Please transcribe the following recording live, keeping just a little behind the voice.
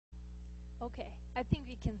Okay, I think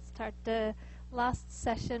we can start the last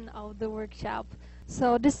session of the workshop.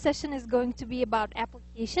 So this session is going to be about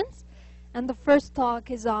applications, and the first talk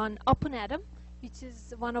is on OpenAtom, which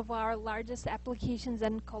is one of our largest applications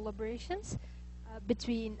and collaborations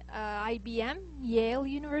between IBM, Yale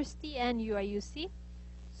University, and UIUC.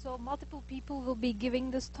 So multiple people will be giving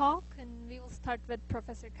this talk, and we will start with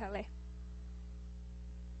Professor Kale.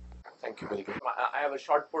 Thank you, Bilge. I have a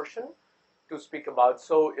short portion to speak about.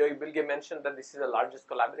 So Bilge mentioned that this is the largest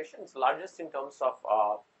collaboration. It's the largest in terms of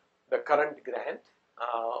the current grant.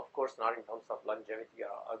 Of course, not in terms of longevity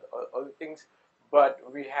or other things, but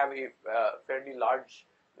we have a fairly large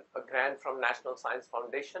grant from National Science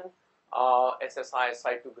Foundation,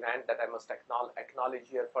 SSI-SI2 grant that I must acknowledge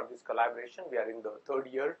here for this collaboration. We are in the third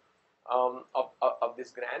year of this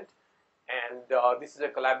grant, and this is a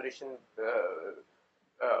collaboration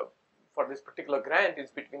for this particular grant is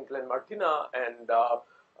between Martyna and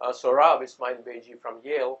Sohrab, Ismail-Beigi from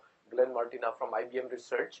Yale, Martyna from IBM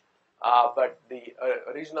Research. But the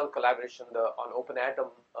original collaboration on OpenAtom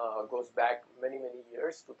goes back many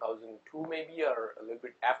years, 2002 maybe, or a little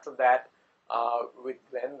bit after that, with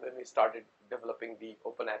Glenn when we started developing the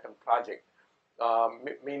OpenAtom project.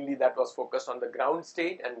 Mainly that was focused on the ground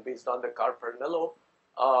state and based on the Carpernello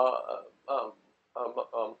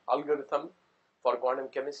algorithm for quantum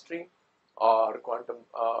chemistry or quantum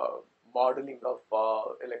modeling of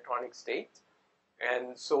electronic states.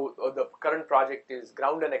 And so the current project is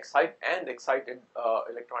ground and excited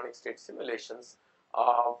electronic state simulations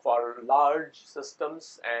for large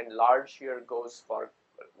systems, and large here goes for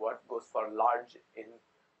what goes for large in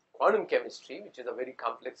quantum chemistry, which is a very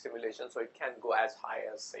complex simulation, so it can go as high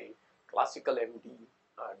as, say, classical MD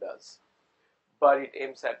does. But it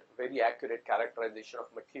aims at very accurate characterization of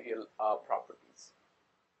material properties.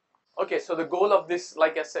 Okay, so the goal of this,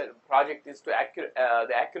 like I said, project is to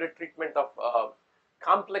the accurate treatment of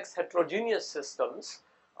complex heterogeneous systems,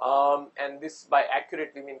 and this by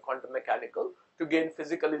accurate we mean quantum mechanical, to gain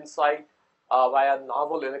physical insight via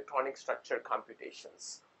novel electronic structure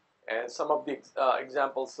computations. And some of the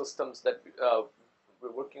example systems that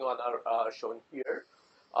we're working on are shown here.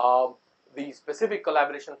 The specific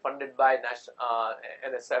collaboration funded by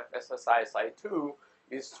NSF SSI SI2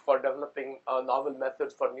 is for developing novel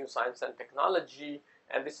methods for new science and technology,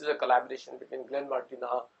 and this is a collaboration between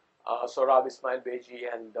Martyna, Sohrab, Ismail-Beigi,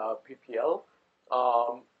 and PPL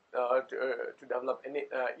to develop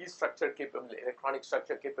E-structure capability, electronic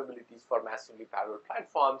structure capabilities for massively parallel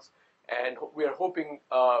platforms. And we are hoping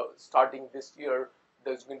starting this year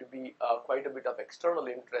there's going to be quite a bit of external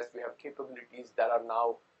interest. We have capabilities that are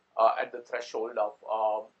now at the threshold of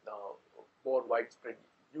more widespread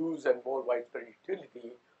use and more widespread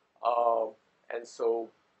utility, and so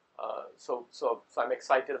I'm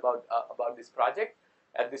excited about this project.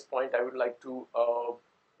 At this point, I would like to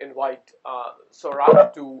invite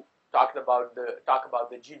Sohrab to talk about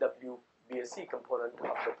the GW BSc component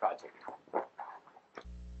of the project.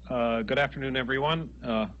 Good afternoon, everyone.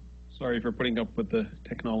 Sorry for putting up with the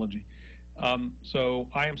technology. So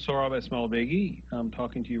I am Sohrab Ismail-Beigi. I'm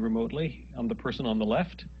talking to you remotely. I'm the person on the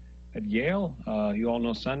left at Yale. You all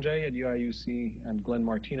know Sanjay at UIUC and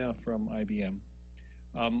Martyna from IBM.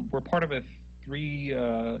 We're part of a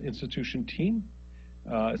three-institution team.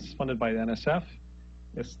 It's funded by the NSF.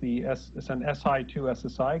 It's an SI2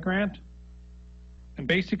 SSI grant. And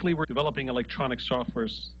basically, we're developing electronic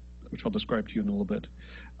softwares, which I'll describe to you in a little bit.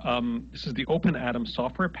 This is the OpenAtom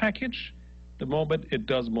software package. At the moment, it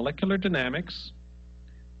does molecular dynamics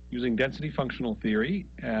using density functional theory,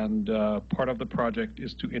 and part of the project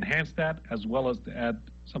is to enhance that as well as to add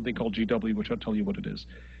something called GW, which I'll tell you what it is.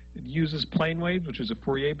 It uses plane waves, which is a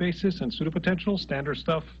Fourier basis, and pseudopotential, standard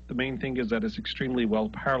stuff. The main thing is that it's extremely well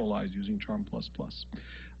parallelized using Charm++.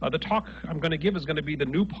 The talk I'm going to give is going to be the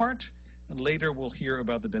new part, and later we'll hear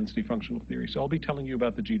about the density functional theory. So I'll be telling you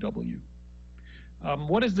about the GW.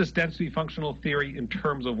 What is this density functional theory in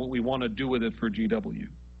terms of what we want to do with it for GW?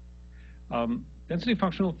 Density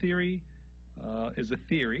functional theory is a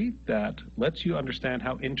theory that lets you understand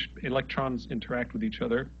how electrons interact with each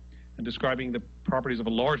other, and describing the properties of a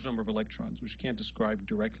large number of electrons, which you can't describe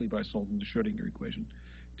directly by solving the Schrödinger equation.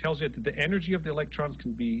 It tells you that the energy of the electrons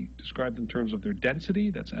can be described in terms of their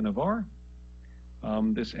density, that's N of R.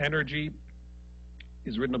 This energy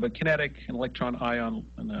is written about kinetic, an electron-ion,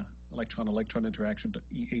 and an electron-electron interaction, to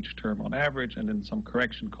EH term on average, and then some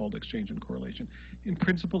correction called exchange and correlation. In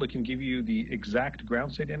principle, it can give you the exact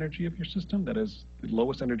ground state energy of your system, that is the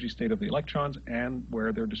lowest energy state of the electrons, and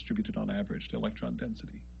where they're distributed on average, the electron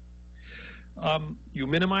density. You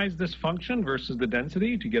minimize this function versus the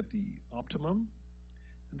density to get the optimum,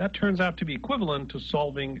 And that turns out to be equivalent to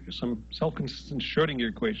solving some self-consistent Schrodinger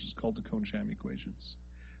equations called the Kohn-Sham equations.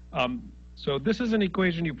 So this is an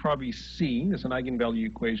equation you've probably seen. It's an eigenvalue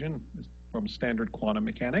equation from standard quantum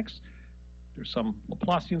mechanics. There's some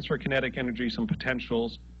Laplacians for kinetic energy, some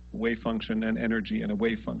potentials, a wave function, and energy and a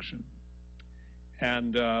wave function.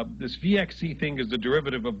 And this VXC thing is the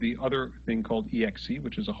derivative of the other thing called EXC,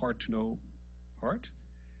 which is a hard-to-know part.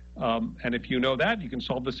 And if you know that, you can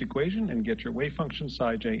solve this equation and get your wave function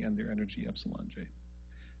psi j and their energy epsilon j.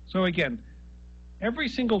 So again, every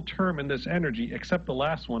single term in this energy, except the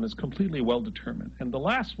last one, is completely well determined. And the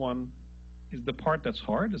last one is the part that's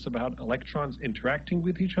hard. It's about electrons interacting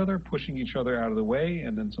with each other, pushing each other out of the way,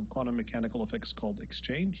 and then some quantum mechanical effects called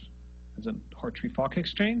exchange, as in Hartree-Fock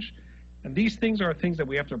exchange. And these things are things that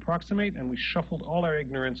we have to approximate, and we shuffled all our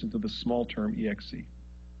ignorance into the small term EXC.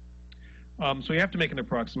 So you have to make an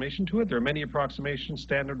approximation to it. There are many approximations.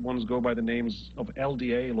 Standard ones go by the names of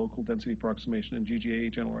LDA, local density approximation, and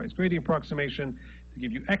GGA, generalized gradient approximation. They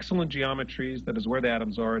give you excellent geometries, that is where the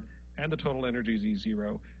atoms are, and the total energy is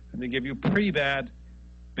E0. And they give you pretty bad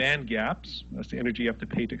band gaps, that's the energy you have to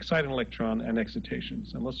pay to excite an electron, and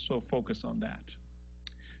excitations. And let's focus on that.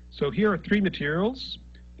 So here are three materials.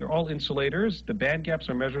 They're all insulators. The band gaps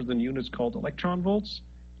are measured in units called electron volts.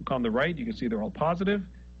 Look on the right, you can see they're all positive.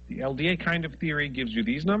 The LDA kind of theory gives you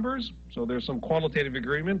these numbers. So there's some qualitative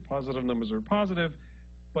agreement. Positive numbers are positive.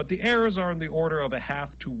 But the errors are in the order of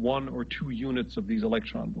 1/2 to 1 or 2 units of these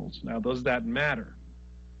electron volts. Now, does that matter?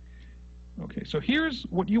 Okay, so here's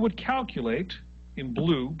what you would calculate in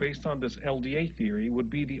blue based on this LDA theory would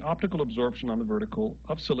be the optical absorption on the vertical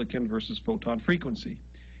of silicon versus photon frequency.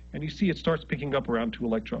 And you see it starts picking up around 2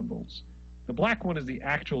 electron volts. The black one is the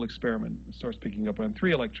actual experiment. It starts picking up around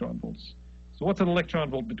 3 electron volts. So what's an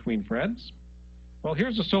electron volt between friends? Well,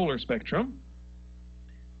 here's the solar spectrum.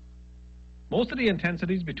 Most of the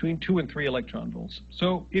intensity is between 2 and 3 electron volts.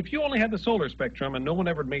 So if you only had the solar spectrum and no one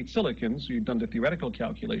ever made silicon, so you've done the theoretical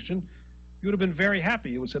calculation, you would have been very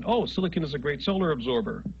happy. You would have said, oh, silicon is a great solar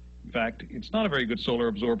absorber. In fact, it's not a very good solar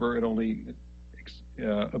absorber. It only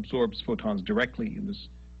absorbs photons directly in this.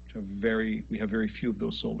 We have very few of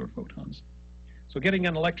those solar photons. So getting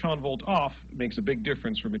an electron volt off makes a big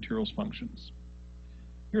difference for materials functions.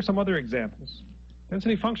 Here are some other examples.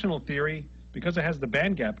 Density functional theory, because it has the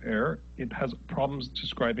band gap error, it has problems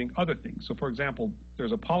describing other things. So for example,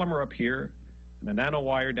 there's a polymer up here and a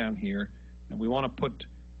nanowire down here, and we want to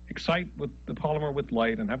excite with the polymer with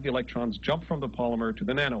light and have the electrons jump from the polymer to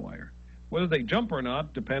the nanowire. Whether they jump or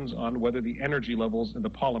not depends on whether the energy levels in the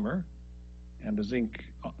polymer and the zinc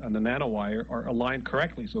and the nanowire are aligned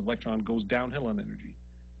correctly, so the electron goes downhill in energy.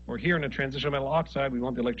 Or here in a transition metal oxide, we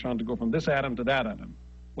want the electron to go from this atom to that atom.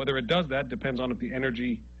 Whether it does that depends on if the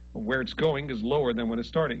energy of where it's going is lower than when it's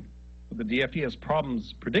starting. But the DFT has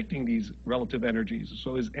problems predicting these relative energies.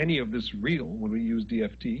 So is any of this real when we use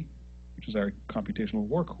DFT, which is our computational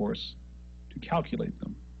workhorse, to calculate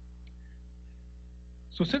them?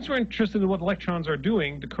 So since we're interested in what electrons are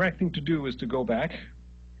doing, the correct thing to do is to go back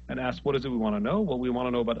and ask, what is it we want to know? Well, we want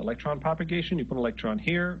to know about electron propagation. You put an electron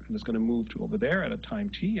here, and it's going to move to over there at a time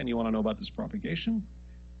t, and you want to know about this propagation.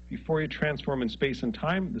 Before you transform in space and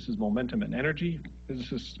time, this is momentum and energy,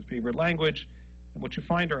 physicists' favorite language. And what you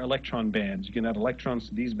find are electron bands. You can add electrons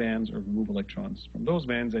to these bands or remove electrons from those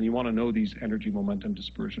bands, and you want to know these energy momentum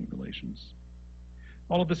dispersion relations.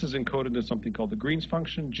 All of this is encoded in something called the Green's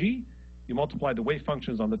function, G. You multiply the wave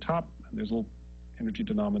functions on the top, and there's little energy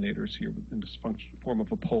denominators here in this form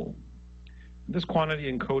of a pole. And this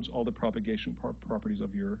quantity encodes all the propagation properties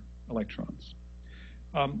of your electrons.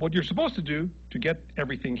 What you're supposed to do to get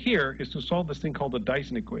everything here is to solve this thing called the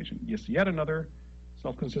Dyson equation. Yes, yet another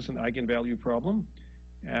self-consistent eigenvalue problem.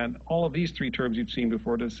 And all of these three terms you've seen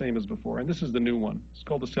before, they're the same as before. And this is the new one. It's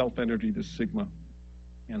called the self-energy, this sigma.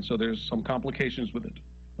 And so there's some complications with it.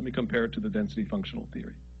 Let me compare it to the density functional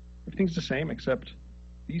theory. Everything's the same except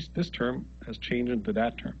this term has changed into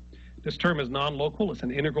that term. This term is non-local. It's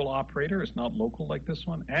an integral operator. It's not local like this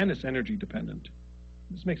one. And it's energy dependent.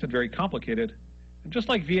 This makes it very complicated. And just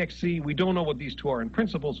like VXC, we don't know what these two are in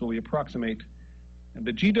principle, so we approximate. And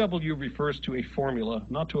the GW refers to a formula,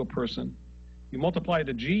 not to a person. You multiply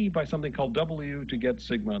the G by something called W to get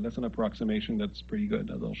sigma. That's an approximation that's pretty good,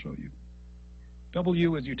 as I'll show you.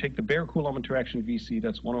 W is you take the bare Coulomb interaction VC,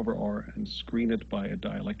 that's 1 over R, and screen it by a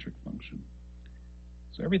dielectric function.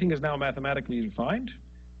 So everything is now mathematically defined.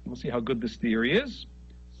 We'll see how good this theory is.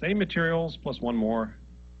 Same materials plus one more,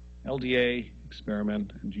 LDA,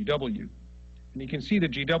 experiment, and GW. And you can see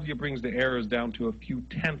that GW brings the errors down to a few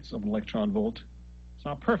tenths of an electron volt. It's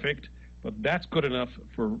not perfect, but that's good enough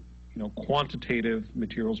for quantitative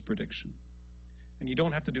materials prediction. And you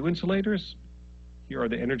don't have to do insulators. Here are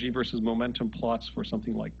the energy versus momentum plots for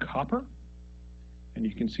something like copper. And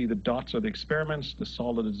you can see the dots are the experiments, the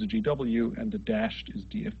solid is the GW, and the dashed is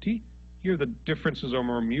DFT. Here the differences are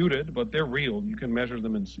more muted, but they're real. You can measure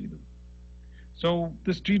them and see them. So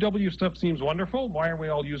this GW stuff seems wonderful. Why are we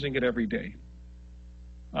all using it every day?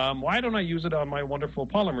 Why don't I use it on my wonderful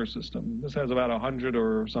polymer system? This has about 100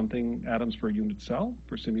 or something atoms per unit cell,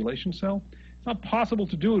 per simulation cell. It's not possible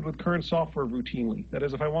to do it with current software routinely. That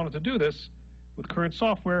is, if I wanted to do this with current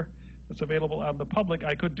software that's available out in the public,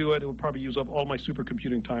 I could do it. It would probably use up all my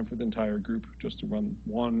supercomputing time for the entire group just to run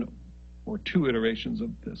 1 or 2 iterations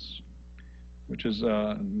of this, which is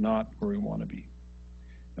not where we want to be.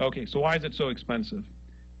 Okay, so why is it so expensive?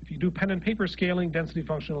 If you do pen and paper scaling, density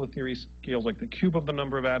functional theory scales like the cube of the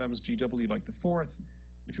number of atoms, GW like the 4th.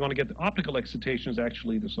 If you want to get the optical excitations,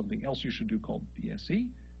 actually there's something else you should do called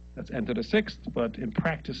BSE. That's n to the 6th, but in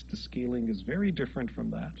practice the scaling is very different from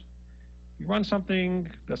that. If you run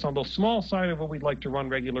something that's on the small side of what we'd like to run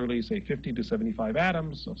regularly, say 50 to 75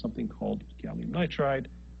 atoms of something called gallium nitride,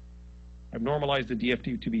 I've normalized the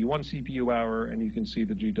DFT to be 1 CPU hour, and you can see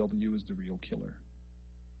the GW is the real killer.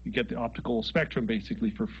 You get the optical spectrum basically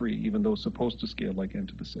for free, even though it's supposed to scale like n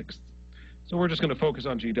to the 6th. So we're just going to focus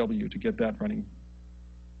on GW to get that running.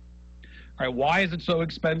 All right, why is it so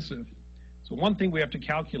expensive? So one thing we have to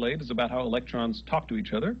calculate is about how electrons talk to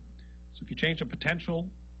each other. So if you change the potential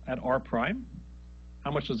at r prime, how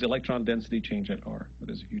much does the electron density change at r? That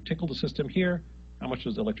is, if you tickle the system here, how much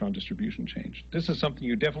does the electron distribution change? This is something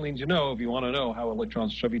you definitely need to know if you want to know how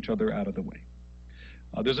electrons shove each other out of the way.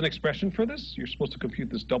 There's an expression for this. You're supposed to compute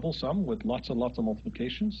this double sum with lots and lots of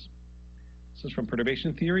multiplications. This is from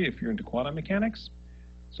perturbation theory if you're into quantum mechanics.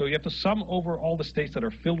 So you have to sum over all the states that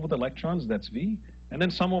are filled with electrons, that's V, and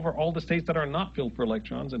then sum over all the states that are not filled for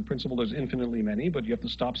electrons. In principle, there's infinitely many, but you have to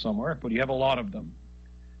stop somewhere, but you have a lot of them.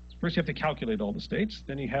 So first you have to calculate all the states.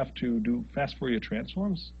 Then you have to do fast Fourier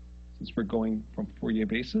transforms, since we're going from Fourier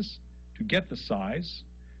basis, to get the size.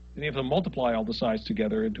 Then you have to multiply all the sides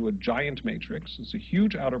together into a giant matrix. It's a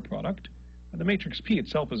huge outer product. And the matrix P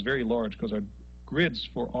itself is very large because our grids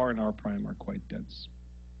for R and R prime are quite dense.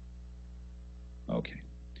 Okay.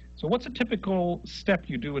 So what's a typical step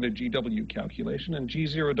you do in a GW calculation? And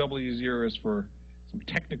G0, W0 is for some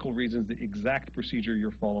technical reasons the exact procedure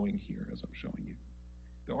you're following here, as I'm showing you.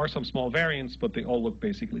 There are some small variants, but they all look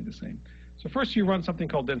basically the same. So first you run something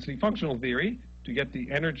called density functional theory to get the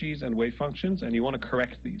energies and wave functions, and you want to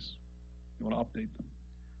correct these. You want to update them.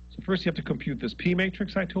 So first you have to compute this P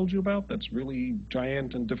matrix I told you about. That's really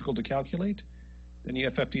giant and difficult to calculate. Then you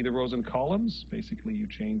FFT the rows and columns. Basically you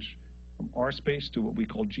change from R space to what we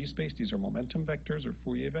call G space. These are momentum vectors or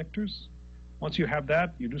Fourier vectors. Once you have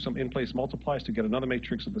that, you do some in-place multiplies to get another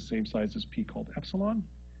matrix of the same size as P called epsilon.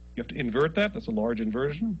 You have to invert that. That's a large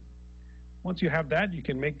inversion. Once you have that, you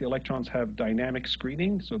can make the electrons have dynamic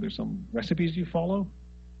screening. So there's some recipes you follow.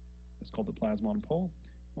 It's called the plasmon pole.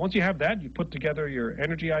 Once you have that, you put together your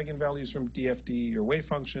energy eigenvalues from DFT, your wave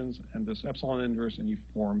functions, and this epsilon inverse, and you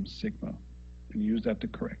form sigma. And you use that to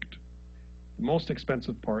correct. The most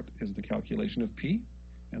expensive part is the calculation of P,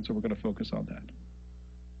 and so we're going to focus on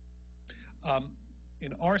that.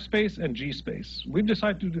 In R space and G space, we've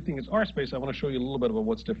decided to do the thing as R space. I want to show you a little bit about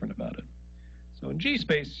what's different about it. So in G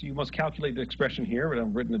space, you must calculate the expression here, but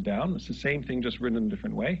I've written it down. It's the same thing, just written in a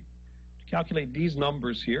different way. To calculate these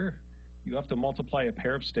numbers here, you have to multiply a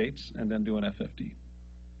pair of states and then do an FFT.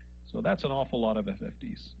 So that's an awful lot of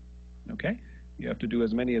FFTs, okay? You have to do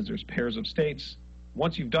as many as there's pairs of states.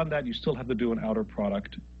 Once you've done that, you still have to do an outer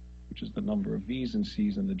product, which is the number of V's and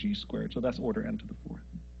C's and the G squared. So that's order n to the 4th.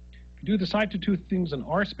 If you do the side to two things in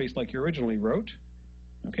R space like you originally wrote,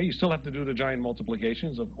 okay, you still have to do the giant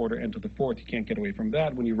multiplications of order n to the 4th. You can't get away from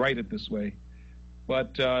that when you write it this way.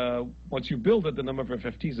 But once you build it, the number of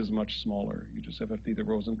FFTs is much smaller. You just FFT the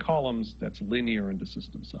rows and columns. That's linear in the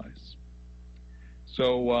system size.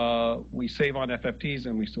 So we save on FFTs,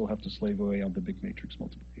 and we still have to slave away on the big matrix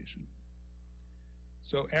multiplication.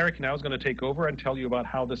 So Eric now is going to take over and tell you about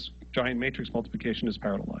how this giant matrix multiplication is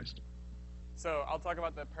parallelized. So I'll talk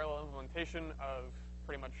about the parallel implementation of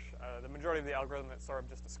pretty much the majority of the algorithm that Sohrab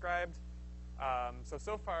just described.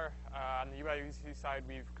 So far, on the UIUC side,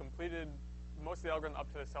 we've completed most of the algorithm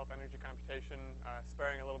up to the self-energy computation,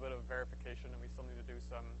 sparing a little bit of verification, and we still need to do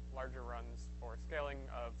some larger runs for scaling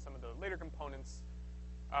of some of the later components.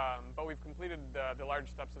 But we've completed the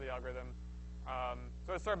large steps of the algorithm.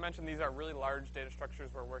 So as Sohrab mentioned, these are really large data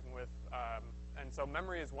structures we're working with. And so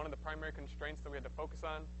memory is one of the primary constraints that we had to focus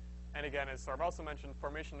on. And again, as Sohrab also mentioned,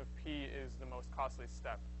 formation of P is the most costly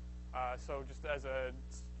step. So just as a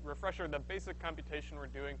refresher, the basic computation we're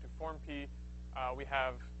doing to form P We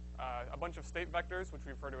have a bunch of state vectors, which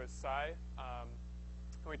we refer to as psi.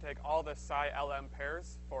 And we take all the psi LM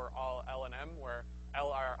pairs for all L and M, where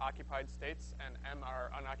L are occupied states and M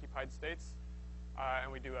are unoccupied states.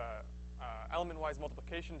 And we do a element-wise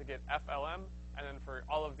multiplication to get FLM. And then for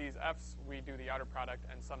all of these Fs, we do the outer product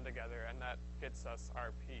and sum together, and that gets us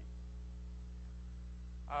our P.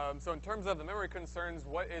 So in terms of the memory concerns,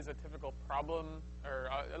 what is a typical problem, or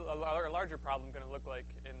a larger problem, going to look like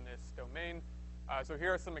in this domain? So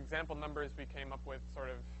here are some example numbers we came up with sort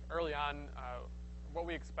of early on, what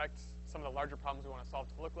we expect some of the larger problems we want to solve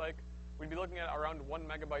to look like. We'd be looking at around 1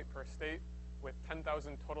 megabyte per state with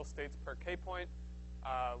 10,000 total states per K point,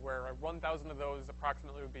 where 1,000 of those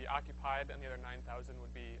approximately would be occupied and the other 9,000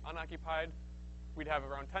 would be unoccupied. We'd have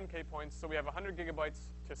around 10 K points, so we have 100 gigabytes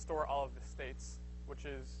to store all of the states, which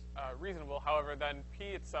is reasonable. However, then P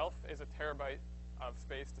itself is a terabyte of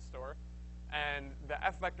space to store. And the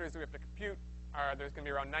F vectors that we have to compute there's going to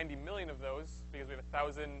be around 90 million of those because we have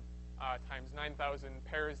 1,000 times 9,000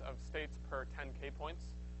 pairs of states per 10 K points.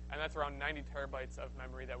 And that's around 90 terabytes of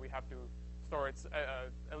memory that we have to store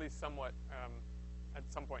at least somewhat at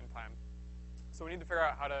some point in time. So we need to figure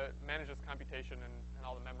out how to manage this computation and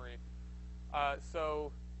all the memory.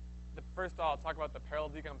 So first I'll talk about the parallel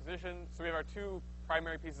decomposition. So we have our two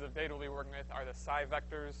primary pieces of data we'll be working with are the psi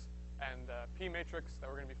vectors and the P matrix that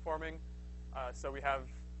we're going to be forming. So we have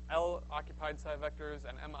L occupied psi vectors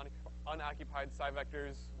and M unoccupied psi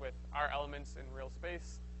vectors with our elements in real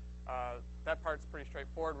space. That part's pretty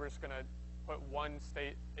straightforward. We're just going to put one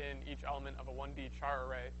state in each element of a 1D char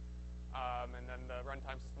array, and then the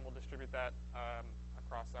runtime system will distribute that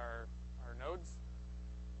across our nodes.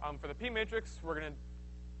 For the P matrix, we're going to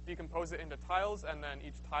decompose it into tiles, and then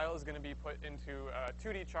each tile is going to be put into a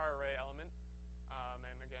 2D char array element,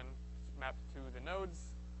 and again, mapped to the nodes.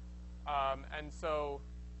 And so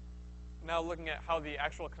now looking at how the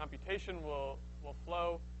actual computation will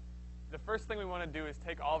flow, the first thing we want to do is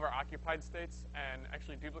take all of our occupied states and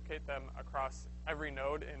actually duplicate them across every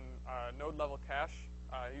node in node level cache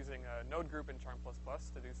using a node group in Charm++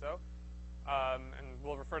 to do so. And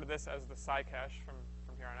we'll refer to this as the psi cache from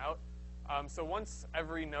here on out. So once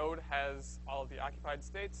every node has all of the occupied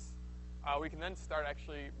states, we can then start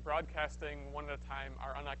actually broadcasting one at a time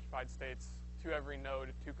our unoccupied states to every node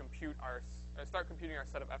to compute start computing our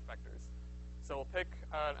set of F vectors. So we'll pick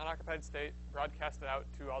an unoccupied state, broadcast it out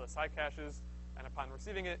to all the psi caches, and upon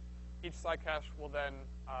receiving it, each psi cache will then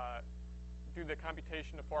do the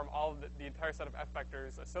computation to form all of the entire set of F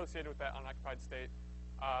vectors associated with that unoccupied state,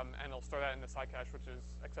 and it'll store that in the psi cache, which is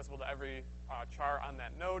accessible to every char on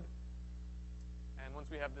that node. And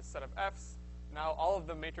once we have this set of Fs, now all of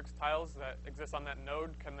the matrix tiles that exist on that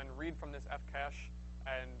node can then read from this F cache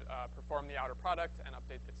and perform the outer product and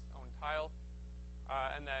update its own tile.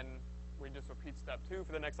 And then we just repeat step 2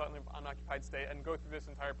 for the next unoccupied state and go through this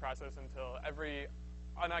entire process until every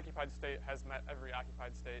unoccupied state has met every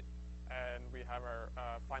occupied state, and we have our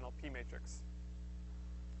final P matrix.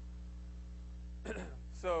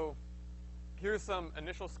 So here's some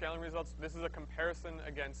initial scaling results. This is a comparison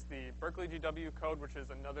against the Berkeley GW code, which is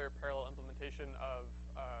another parallel implementation of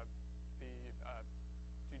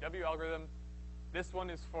the GW algorithm. This one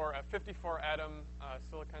is for a 54-atom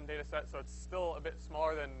silicon data set, so it's still a bit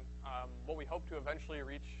smaller than what we hope to eventually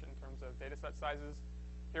reach in terms of data set sizes.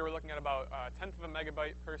 Here we're looking at about a tenth of a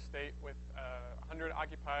megabyte per state with 100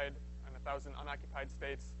 occupied and 1,000 unoccupied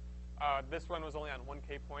states. This one was only on 1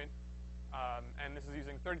 K point, and this is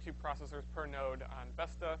using 32 processors per node on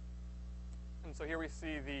Vesta. And so here we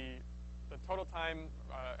see the total time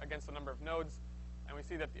against the number of nodes, and we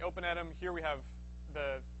see that the OpenAtom, here we have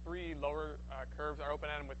the 3 lower curves are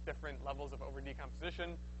OpenAtom with different levels of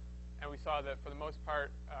over-decomposition. And we saw that for the most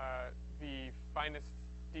part, the finest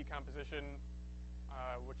decomposition,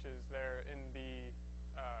 which is there in the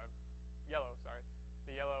yellow,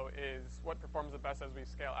 the yellow is what performs the best as we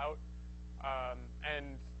scale out.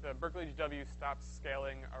 And the Berkeley GW stops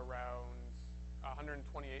scaling around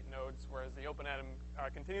 128 nodes, whereas the OpenAtom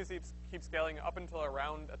continues to keep scaling up until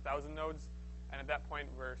around 1,000 nodes. And at that point,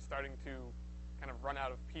 we're starting to kind of run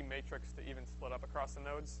out of P matrix to even split up across the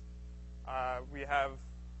nodes. We have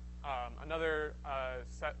another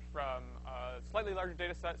set from a slightly larger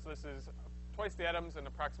data set. So this is twice the atoms and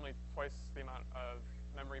approximately twice the amount of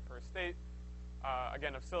memory per state.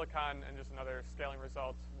 Again, of silicon, and just another scaling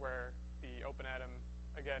result where the OpenAtom,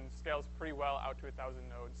 again, scales pretty well out to 1,000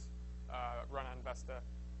 nodes run on Vesta.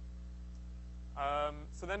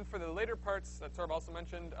 So then for the later parts that Sohrab also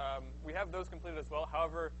mentioned, we have those completed as well.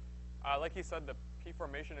 However, like he said, the P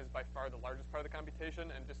formation is by far the largest part of the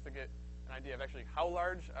computation, and just to get an idea of actually how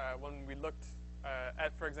large, when we looked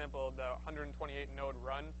at, for example, the 128 node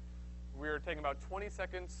run, we're taking about 20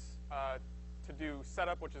 seconds to do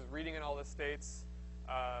setup, which is reading in all the states,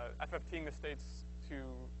 FFTing the states to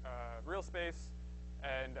real space,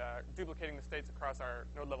 and duplicating the states across our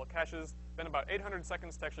node level caches. Then about 800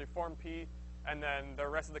 seconds to actually form P, and then the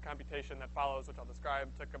rest of the computation that follows, which I'll describe,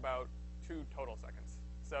 took about 2 total seconds.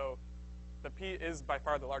 So the P is by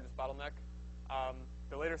far the largest bottleneck.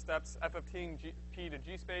 The later steps, FFTing P to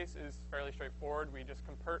G space is fairly straightforward. We just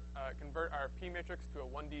convert our P matrix to a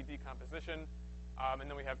 1D decomposition, and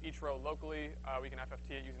then we have each row locally. We can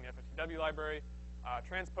FFT it using the FFTW library.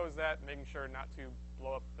 Transpose that, making sure not to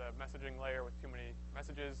blow up the messaging layer with too many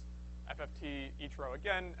messages. FFT each row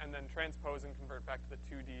again, and then transpose and convert back to the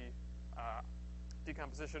 2D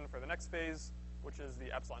decomposition for the next phase, which is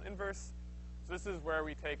the epsilon inverse. So this is where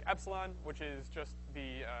we take epsilon, which is just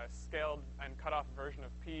the scaled and cut off version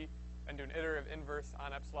of P, and do an iterative inverse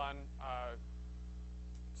on epsilon.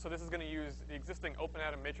 So this is going to use the existing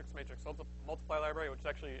OpenAtom matrix multiply library, which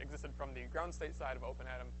actually existed from the ground state side of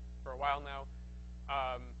OpenAtom for a while now.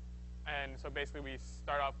 And so basically we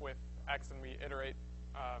start off with X and we iterate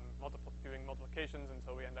doing multiplications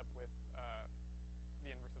until we end up with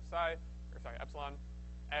the inverse of epsilon.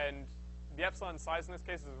 And the epsilon size in this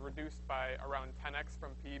case is reduced by around 10x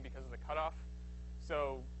from P because of the cutoff.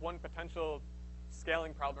 So one potential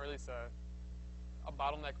scaling problem, or at least a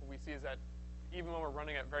bottleneck we see, is that even when we're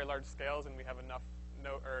running at very large scales and we have enough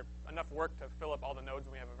work to fill up all the nodes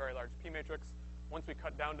and we have a very large P matrix, once we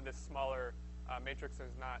cut down to this smaller matrix,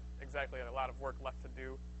 there's not exactly a lot of work left to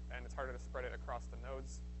do, and it's harder to spread it across the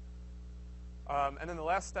nodes. And then the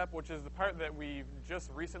last step, which is the part that we've just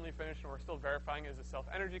recently finished and we're still verifying, is the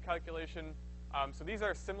self-energy calculation. So these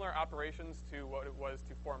are similar operations to what it was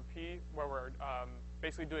to form P, where we're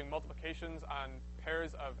basically doing multiplications on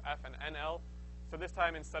pairs of F and NL. So this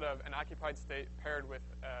time, instead of an occupied state paired with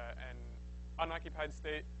an unoccupied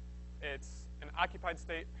state, it's an occupied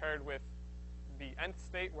state paired with the nth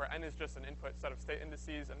state, where n is just an input set of state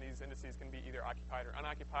indices, and these indices can be either occupied or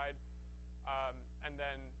unoccupied. And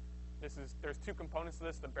then there's 2 components to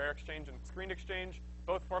this, the Baire exchange and screened exchange.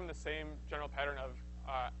 Both form the same general pattern of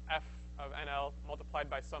F of NL multiplied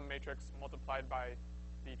by some matrix multiplied by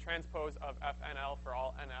the transpose of FNL for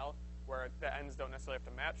all NL, where the n's don't necessarily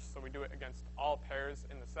have to match, so we do it against all pairs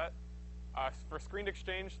in the set. For screened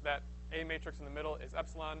exchange, that A matrix in the middle is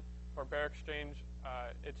epsilon. For Baire exchange,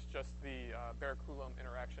 it's just the Baire-Coulomb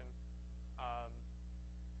interaction.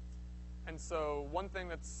 And so one thing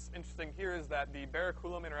that's interesting here is that the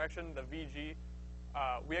Baire-Coulomb interaction, the VG,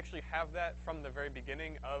 we actually have that from the very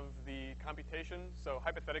beginning of the computation. So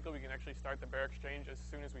hypothetically, we can actually start the Baire exchange as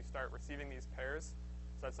soon as we start receiving these pairs.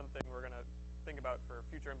 So that's something we're going to think about for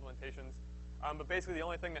future implementations. But basically, the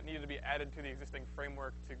only thing that needed to be added to the existing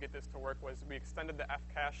framework to get this to work was we extended the F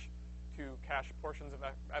cache to cache portions of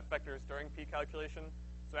F vectors during P calculation.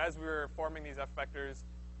 So as we were forming these F vectors,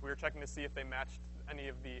 we were checking to see if they matched any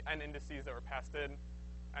of the n indices that were passed in,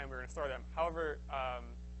 and we were going to store them. However,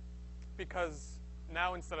 because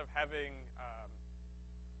now instead of having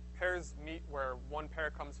pairs meet where one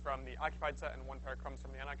pair comes from the occupied set and one pair comes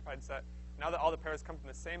from the unoccupied set, now that all the pairs come from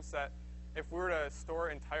the same set, if we were to store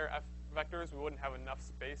entire F vectors, we wouldn't have enough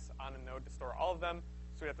space on a node to store all of them,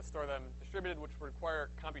 so we'd have to store them distributed, which would require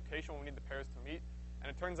computation when we need the pairs to meet. And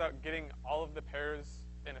it turns out getting all of the pairs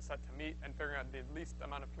in a set to meet and figuring out the least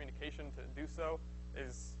amount of communication to do so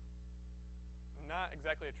is not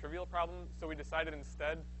exactly a trivial problem. So we decided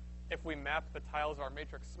instead, if we map the tiles of our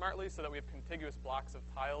matrix smartly so that we have contiguous blocks of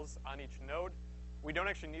tiles on each node, we don't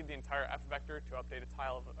actually need the entire F vector to update a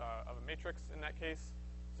tile of a matrix in that case.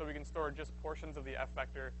 So we can store just portions of the F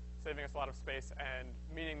vector, saving us a lot of space, and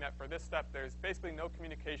meaning that for this step, there's basically no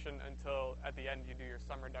communication until at the end you do your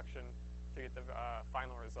sum reduction to get the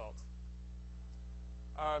final results.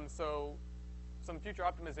 So some future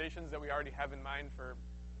optimizations that we already have in mind for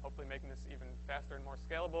hopefully making this even faster and more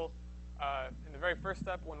scalable. In the very first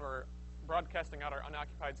step, when we're broadcasting out our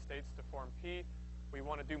unoccupied states to form P, we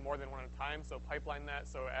want to do more than one at a time, so pipeline that.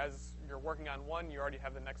 So as you're working on one, you already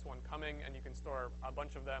have the next one coming, and you can store a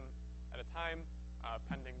bunch of them at a time,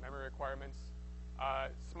 pending memory requirements.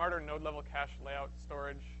 Smarter node-level cache layout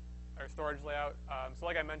storage layout. So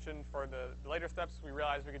like I mentioned, for the later steps, we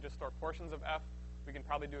realized we could just store portions of F. We can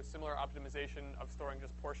probably do a similar optimization of storing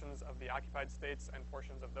just portions of the occupied states and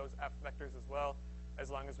portions of those F vectors as well, as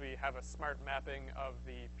long as we have a smart mapping of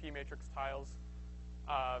the P matrix tiles.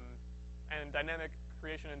 And dynamic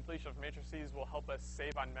creation and deletion of matrices will help us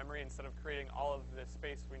save on memory instead of creating all of the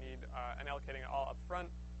space we need and allocating it all up front.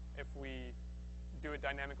 If we do it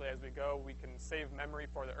dynamically as we go, we can save memory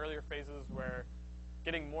for the earlier phases where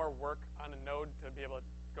getting more work on a node to be able to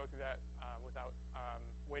go through that without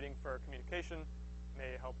waiting for communication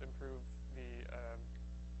may help improve the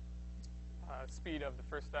speed of the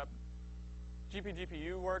first step.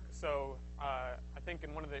 GPGPU work, so I think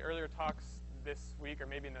in one of the earlier talks this week, or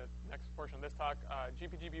maybe in the next portion of this talk,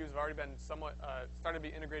 GPGPUs have already been somewhat started to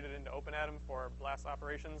be integrated into OpenAtom for blast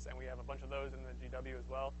operations, and we have a bunch of those in the GW as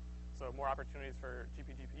well. So more opportunities for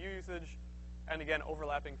GPGPU usage. And again,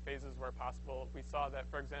 overlapping phases where possible. We saw that,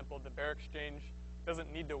 for example, the Baer exchange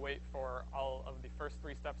doesn't need to wait for all of the first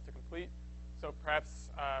 3 steps to complete. So perhaps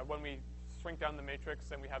when we shrink down the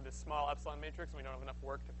matrix and we have this small epsilon matrix and we don't have enough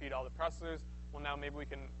work to feed all the processors, well, now maybe we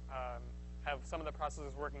can have some of the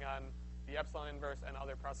processors working on the epsilon inverse and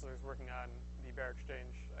other processors working on the Baer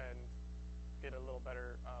exchange and get a little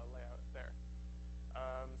better layout there.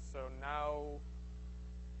 So now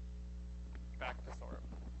back to Sohrab.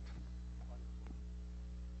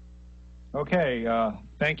 Okay,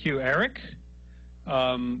 thank you, Eric.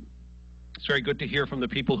 It's very good to hear from the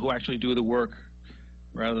people who actually do the work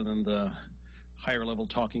rather than the higher level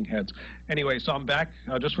talking heads. Anyway, so I'm back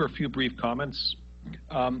just for a few brief comments.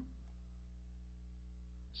 Again,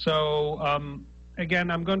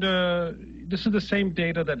 this is the same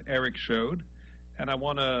data that Eric showed, and I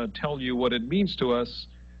want to tell you what it means to us.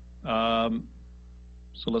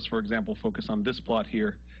 So let's, for example, focus on this plot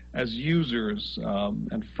here as users,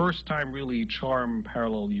 and first time really charm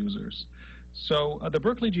parallel users. So the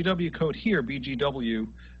Berkeley GW code here, BGW,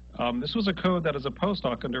 this was a code that as a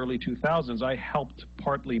postdoc in the early 2000s, I helped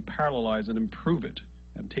partly parallelize and improve it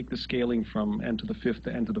and take the scaling from n to the 5th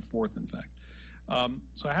to n to the 4th, in fact.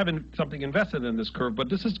 So I have something invested in this curve, but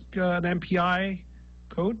this is an MPI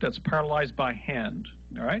code that's parallelized by hand,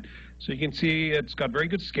 all right? So you can see it's got very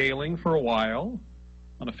good scaling for a while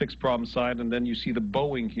on a fixed problem side, and then you see the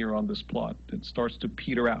bowing here on this plot. It starts to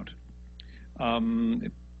peter out.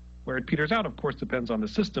 Where it peters out, of course, depends on the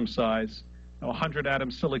system size. Now, a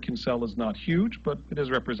 100-atom silicon cell is not huge, but it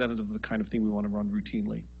is representative of the kind of thing we want to run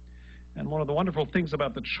routinely. And one of the wonderful things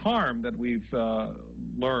about the charm that we've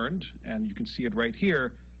learned, and you can see it right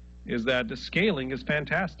here, is that the scaling is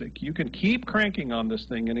fantastic. You can keep cranking on this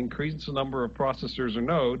thing and increase the number of processors or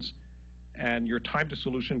nodes, and your time to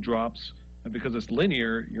solution drops. And because it's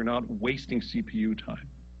linear, you're not wasting CPU time.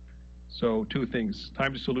 So 2 things,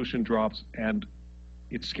 time to solution drops and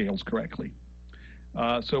it scales correctly.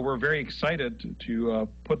 So we're very excited to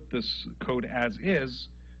put this code as is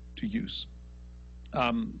to use.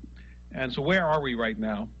 And so where are we right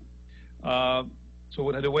now?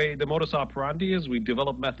 So the way the modus operandi is we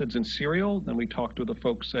develop methods in serial, then we talk to the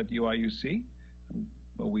folks at UIUC, and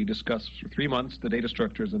we discuss for 3 months the data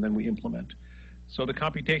structures, and then we implement. So the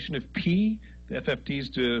computation of P, the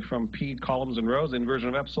FFTs from P columns and rows, inversion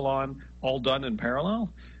of epsilon, all done in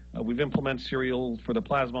parallel. We've implemented serial for the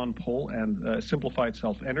plasmon pole and simplified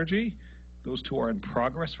self-energy. Those 2 are in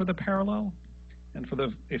progress for the parallel. And for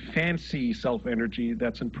the fancy self-energy,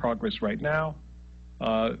 that's in progress right now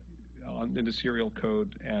in the serial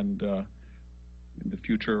code, and in the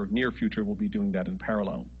future, near future, we'll be doing that in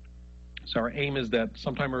parallel. So our aim is that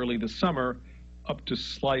sometime early this summer, up to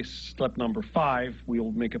step number 5,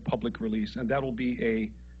 we'll make a public release, and that will be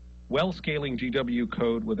a well-scaling GW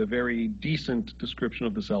code with a very decent description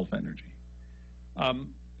of the self-energy.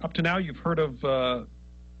 Up to now, you've heard of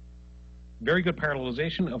very good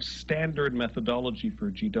parallelization of standard methodology for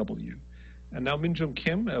GW. And now Minjung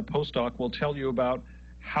Kim, a postdoc, will tell you about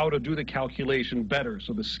how to do the calculation better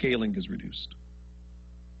so the scaling is reduced.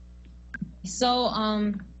 So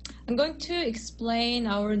I'm going to explain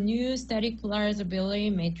our new static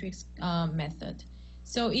polarizability matrix method.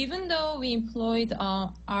 So even though we employed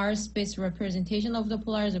R space representation of the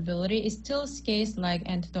polarizability, it still scales like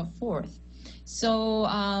n to the 4th. So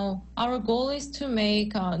our goal is to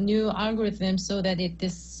make a new algorithm so that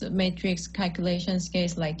this matrix calculation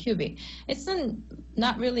scales like cubic. It's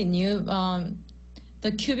not really new.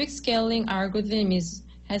 The cubic scaling algorithm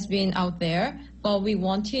has been out there, but we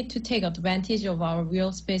wanted to take advantage of our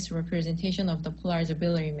real space representation of the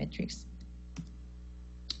polarizability matrix.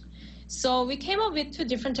 So we came up with 2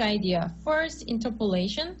 different ideas. First,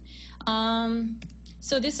 interpolation.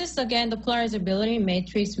 So this is, again, the polarizability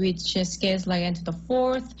matrix, which scales like n to the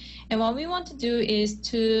 4th. And what we want to do is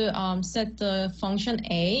to set the function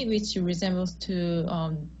A, which resembles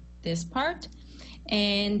to this part.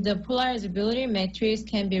 And the polarizability matrix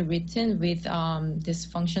can be written with this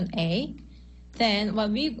function A. Then what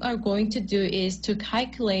we are going to do is to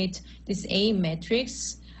calculate this A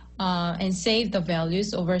matrix and save the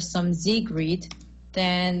values over some Z grid.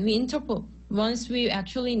 Then we interpolate. Once we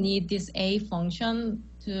actually need this A function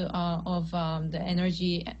of the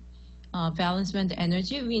energy valence band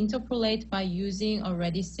energy, we interpolate by using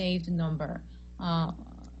already saved number.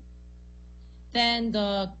 Then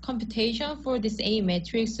the computation for this A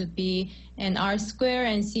matrix would be nr square,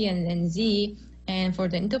 nc, and nz. And for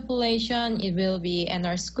the interpolation, it will be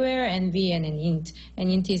nr square, nv, and an int. And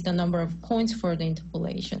int is the number of points for the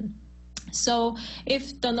interpolation. So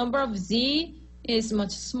if the number of z is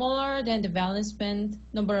much smaller than the valence band,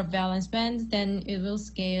 number of valence bands, then it will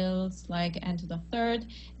scale like n to the third.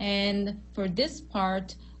 And for this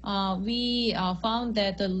part, we found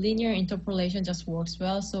that the linear interpolation just works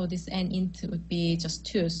well. So this n int would be just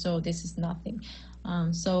 2. So this is nothing.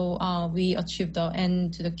 So we achieved the n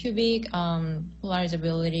to the cubic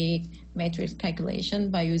polarizability matrix calculation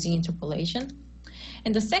by using interpolation.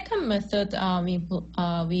 And the second method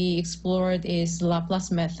we explored is Laplace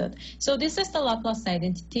method. So this is the Laplace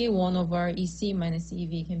identity. 1 over EC minus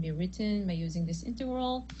EV can be written by using this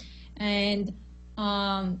integral. And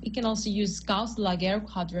you can also use Gauss-Laguerre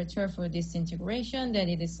quadrature for this integration. Then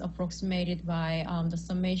it is approximated by the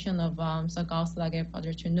summation of the Gauss-Laguerre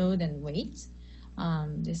quadrature node and weights.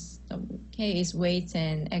 This k is weights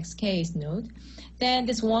and xk is node. Then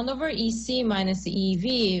this 1 over EC minus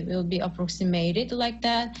EV will be approximated like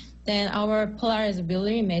that. Then our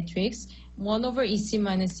polarizability matrix, 1 over EC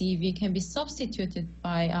minus EV, can be substituted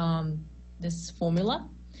by this formula.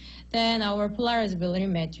 Then our polarizability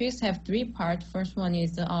matrix have 3 parts. First one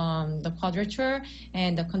is the quadrature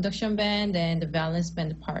and the conduction band and the valence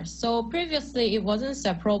band part. So previously it wasn't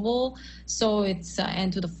separable, so it's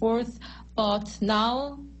n to the 4th. But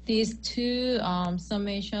now these two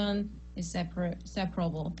summation is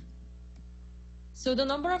separable. So the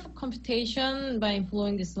number of computation by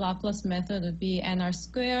employing this Laplace method would be nr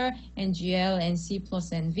square, ngl, nc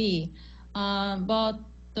plus nv. But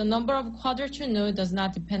the number of quadrature node does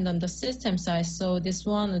not depend on the system size, so this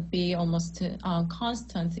one would be almost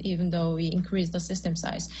constant even though we increase the system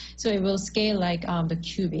size. So it will scale like the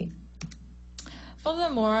cubic.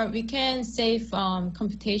 Furthermore, we can save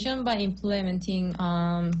computation by implementing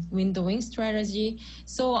windowing strategy.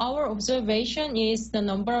 So our observation is the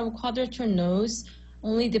number of quadrature nodes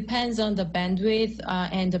only depends on the bandwidth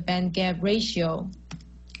and the band gap ratio.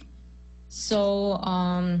 So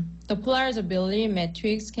the polarizability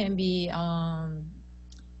matrix can be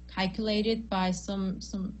calculated by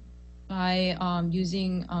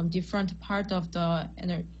using different part of the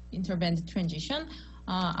interband transition.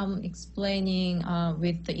 I'm explaining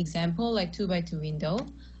with the example like 2x2 window.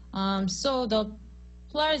 So the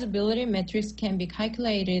polarizability matrix can be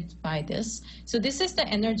calculated by this. So this is the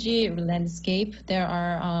energy landscape. There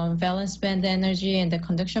are valence band energy and the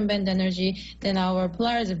conduction band energy. Then our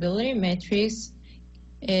polarizability matrix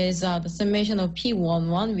is the summation of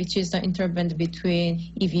P11, which is the interband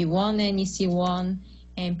between EV1 and EC1,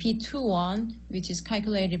 and P21, which is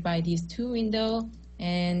calculated by these 2 windows,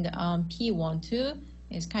 and P12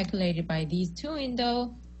 is calculated by these 2 windows,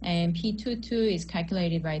 and P22 is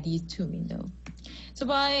calculated by these 2 windows. So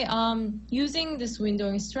by using this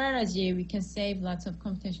windowing strategy, we can save lots of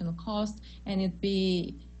computational cost, and it'd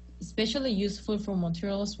be especially useful for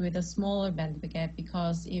materials with a smaller band gap,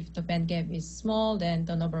 because if the band gap is small, then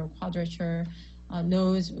the number of quadrature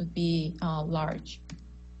nodes would be large.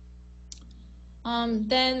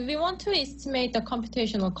 Then we want to estimate the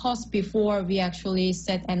computational cost before we actually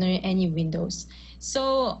set any windows.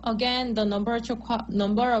 So again, the number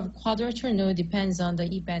of quadrature node depends on the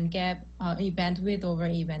E bandwidth over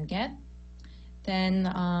E band gap. Then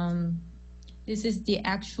this is the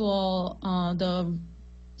actual, the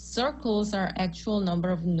circles are actual number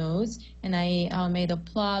of nodes, and I made a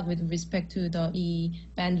plot with respect to the E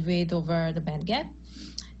bandwidth over the band gap.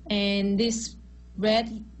 And this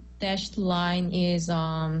red dashed line is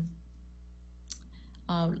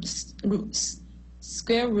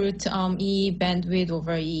square root E bandwidth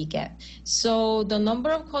over E gap. So the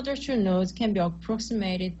number of quadrature nodes can be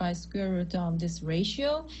approximated by square root this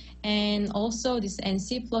ratio, and also this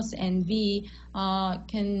NC plus NV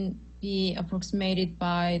can be approximated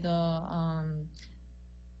by the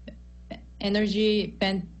energy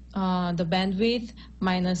band, the bandwidth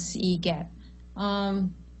minus E gap.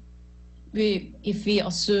 If we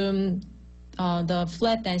assume the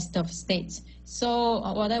flat density of states. So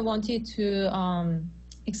what I wanted to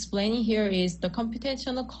explain here is the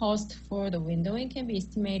computational cost for the windowing can be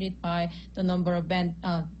estimated by the number of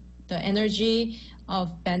the energy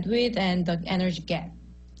of bandwidth and the energy gap.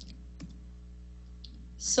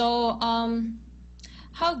 So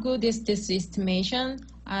how good is this estimation?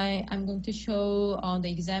 I'm going to show the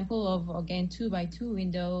example of, again, 2x2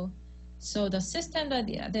 window. So the system that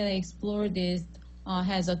I explored is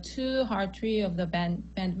has a 2 Hartree of the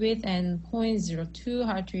bandwidth and 0.02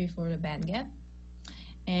 Hartree for the band gap.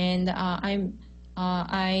 And I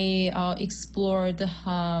explored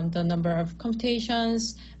the number of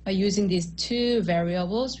computations by using these two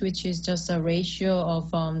variables, which is just a ratio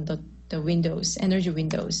of the windows, energy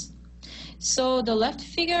windows. So the left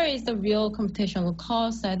figure is the real computational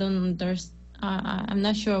cost. I'm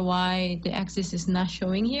not sure why the axis is not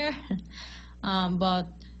showing here, but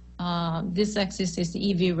this axis is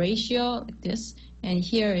the EV ratio, like this, and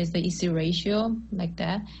here is the EC ratio, like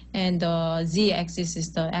that, and the Z-axis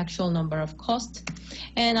is the actual number of cost.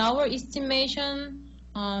 And our estimation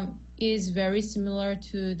is very similar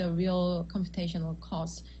to the real computational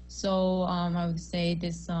cost. So I would say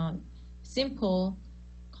this simple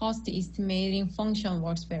cost estimating function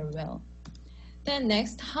works very well. Then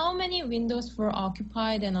next, how many windows for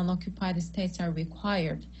occupied and unoccupied states are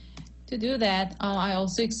required? To do that, I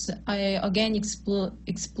again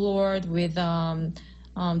explored with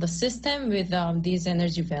the system with these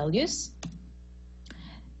energy values.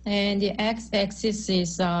 And the x-axis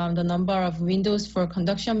is the number of windows for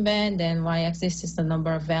conduction band, and y-axis is the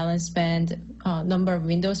number of valence band, number of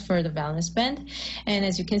windows for the valence band. And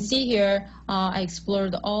as you can see here, I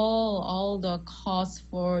explored all the costs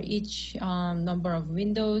for each number of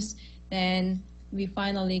windows. Then we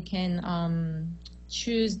finally can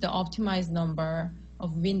choose the optimized number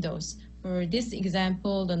of windows. For this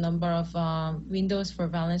example, the number of windows for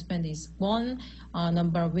valence band is 1,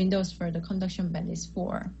 number of windows for the conduction band is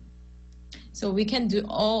 4. So we can do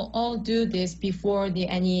all do this before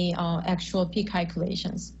any actual P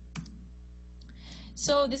calculations.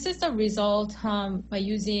 So this is the result by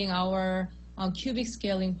using our cubic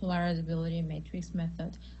scaling polarizability matrix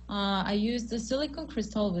method. I used the silicon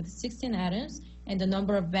crystal with 16 atoms, and the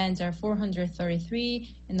number of bands are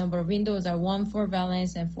 433, and number of windows are 1 for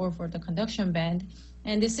valence and 4 for the conduction band.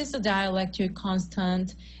 And this is the dielectric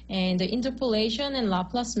constant, and the interpolation and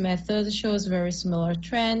Laplace method shows very similar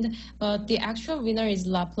trend, but the actual winner is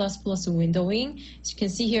Laplace plus windowing. As you can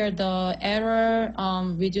see here, the error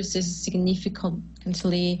reduces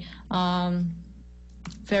significantly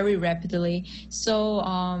very rapidly. So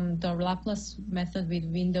the Laplace method with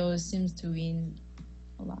windows seems to win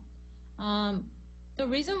a lot. The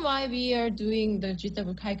reason why we are doing the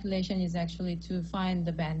GW calculation is actually to find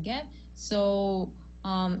the band gap. So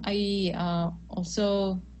I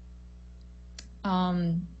also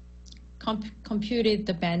computed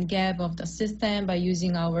the band gap of the system by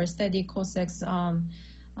using our steady cosec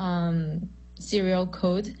serial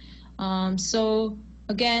code. So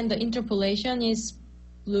again, the interpolation is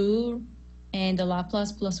blue, and the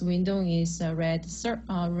Laplace plus windowing is red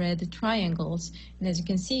triangles. And as you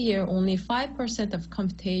can see here, only 5% of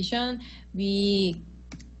computation, we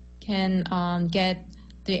can get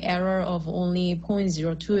the error of only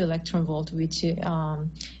 0.02 electron volt, which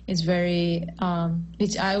is very,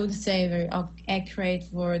 which I would say very accurate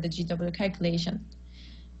for the GW calculation.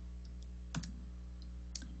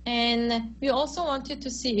 And we also wanted to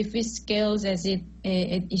see if it scales as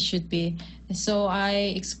it should be. So I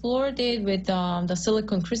explored it with the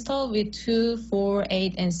silicon crystal with 2, 4,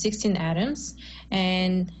 8, and 16 atoms.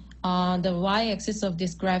 And the y-axis of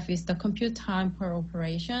this graph is the compute time per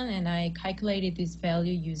operation, and I calculated this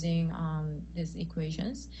value using these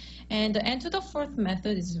equations. And the n to the 4th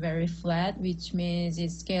method is very flat, which means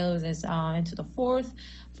it scales as n to the 4th.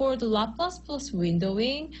 For the Laplace plus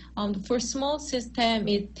windowing, for small system,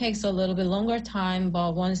 it takes a little bit longer time,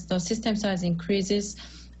 but once the system size increases,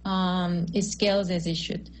 it scales as it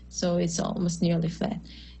should. So it's almost nearly flat.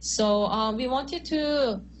 So we wanted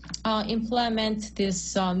to implement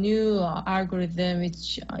this new algorithm,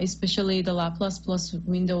 which especially the Laplace plus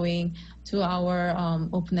windowing, to our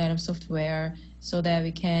OpenAtom software, so that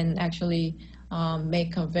we can actually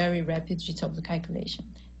make a very rapid GW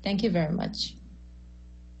calculation. Thank you very much.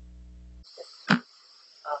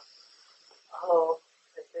 Hello,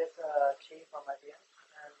 this is Chi from IBM.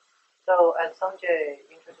 And so as Sanjay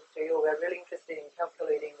introduced to you, we're really interested in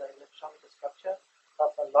calculating the electronic structure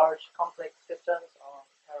of a large complex systems on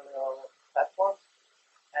parallel platforms.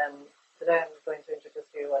 And today I'm going to introduce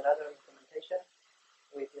to you another implementation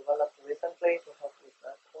we developed recently to help with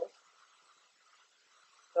that course.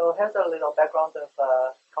 So here's a little background of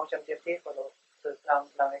Kangshan DFT for those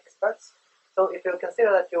non-experts. So if you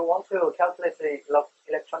consider that you want to calculate the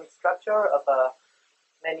electronic structure of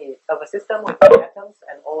a system with many atoms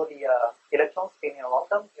and all the electrons spinning around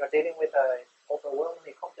them, you're dealing with an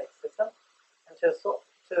overwhelmingly complex system. And to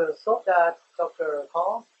solve that, Dr.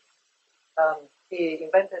 Bohm, he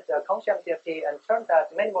invented the Kangshan DFT and turned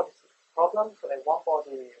that many-body problem to a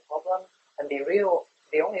one-body problem. And the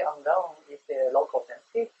only unknown is the local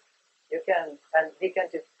can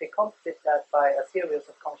decompose that by a series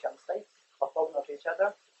of Kamsham states orthogonal to each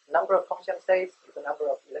other. Number of Kamsham states is the number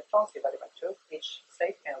of electrons divided by 2. Each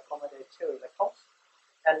state can accommodate 2 electrons.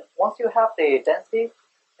 And once you have the density,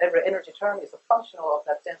 every energy term is a functional of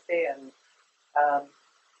that density, and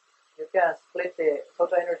you can split the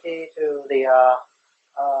total energy to the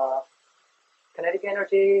kinetic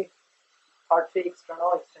energy, part-free,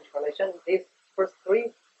 external, exchange correlation. These first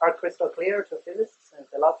three are crystal clear to physicists, and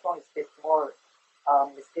the last one is a bit more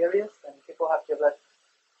mysterious, and people have developed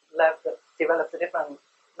different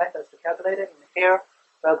methods to calculate it. And here,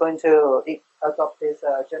 we're going to adopt this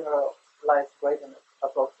generalized gradient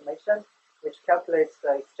approximation, which calculates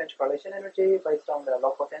the exchange correlation energy based on the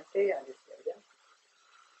local density and its gradient.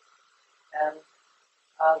 And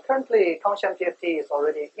currently, Kamsham GFT is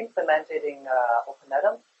already implemented in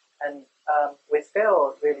OpenAtom, and we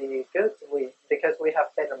scale really good because we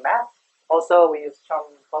have better math. Also, we use charm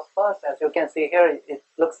phosphorus. As you can see here, it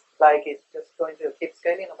looks like it's just going to keep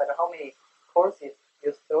scaling no matter how many cores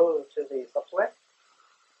you throw to the software.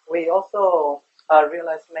 We also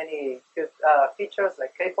realized many good features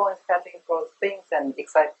like K-point scattering for spins and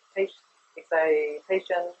excited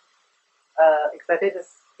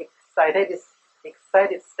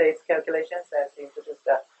states calculations, as introduced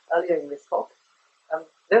earlier in this talk.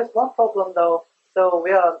 There's one problem though. So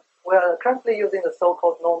we are currently using the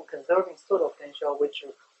so-called norm-conserving pseudo-potential, which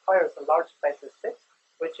requires a large basis fit,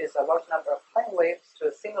 which is a large number of plane waves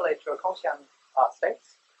to simulate your Kamsham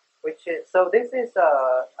states. So this is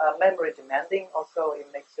memory demanding. Also, it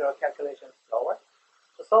makes your calculations slower.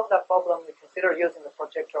 To solve that problem, we consider using the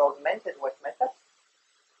projector augmented wave method.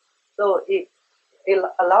 So it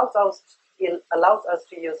allows us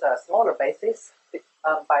to use a smaller basis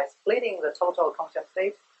by splitting the total Kamsham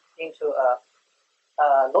state into a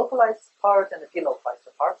localized part and a delocalized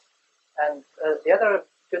part. And the other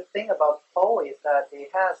good thing about Bohm is that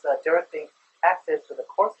it has direct access to the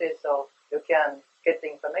core state, so you can get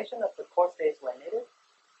the information of the core states when needed.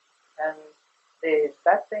 And the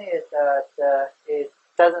bad thing is that it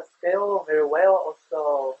doesn't scale very well.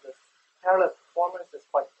 Also, the parallel performance is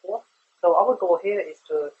quite poor. So our goal here is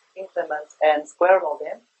to implement and square log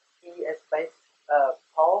n ES-based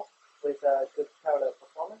Bohm with a good parallel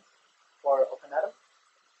performance for OpenAtom.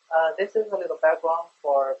 This is a little background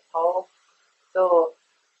for Bohm. So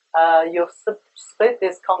you split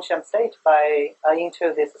this Kamsham state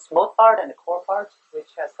into this smooth part and the core part, which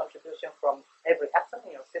has contribution from every atom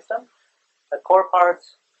in your system. The core part,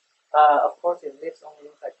 of course, it lives only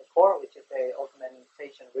inside the core, which is a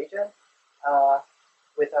augmentation region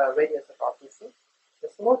with a radius of RPC. The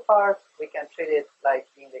smooth part, we can treat it like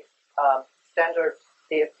in the standard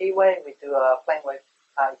DFT way. We do a plane wave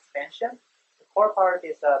expansion. The core part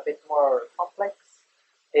is a bit more complex.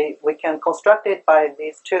 We can construct it by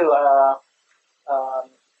these two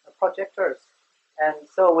projectors. And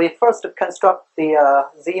so we first construct the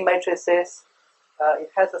Z matrices.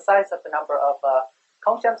 It has the size of the number of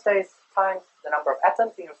Kamsham states times the number of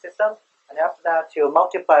atoms in your system. And after that, you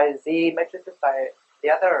multiply Z matrices by the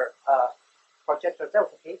other projector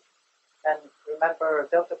delta P. And remember,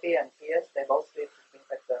 delta P and PS, they both live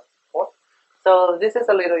inside the core. So this is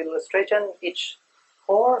a little illustration. Each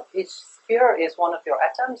sphere is one of your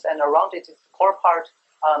atoms, and around it is the core part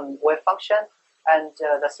wave function. And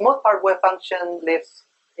the smooth part wave function lives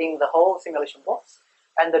in the whole simulation box.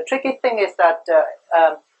 And the tricky thing is that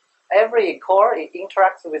every core it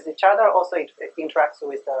interacts with each other. Also, it interacts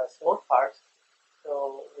with the smooth part.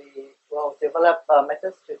 So we will develop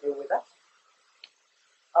methods to deal with that.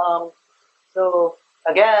 So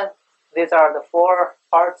again, these are the 4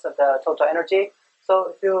 parts of the total energy. So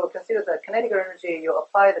if you consider the kinetic energy, you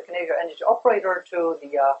apply the kinetic energy operator to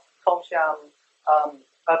the Kamsham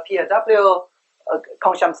PAW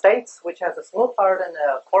Kamsham states, which has a smooth part and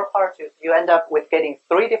a core part. You end up with getting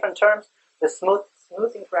 3 different terms: the smooth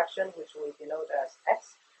interaction, which we denote as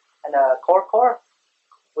X, and a core,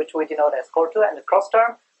 which we denote as core 2, and the cross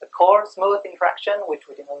term, the core smooth interaction, which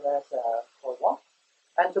we denote as core 1.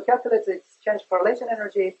 And to calculate the exchange correlation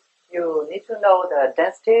energy, you need to know the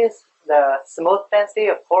densities, the smooth density,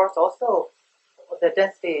 of course, also the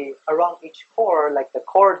density around each core, like the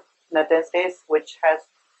core densities, which has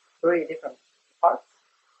 3 different parts.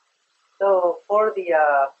 So for the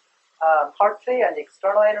part-free and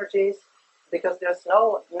external energies, because there's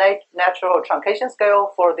no natural truncation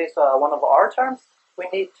scale for this one of our terms, we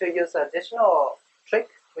need to use an additional trick,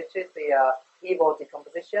 which is the Evo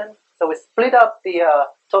decomposition. So we split up the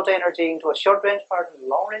total energy into a short-range part and a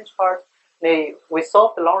long-range part. We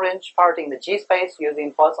solve the long-range part in the G space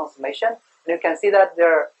using Poisson summation. And you can see that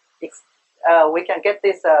we can get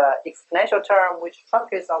this exponential term which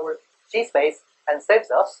truncates our G space and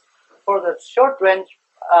saves us. For the short range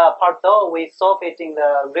part though, we solve it in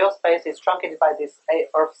the real space. It's truncated by this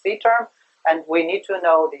Earth C term, and we need to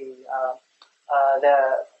know the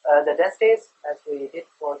densities as we did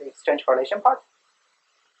for the exchange correlation part.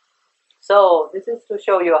 So this is to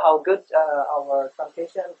show you how good our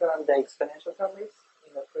truncation term, the exponential term, is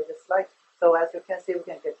in the previous slide. So as you can see, we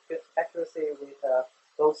can get good accuracy with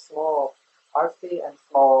those small RC and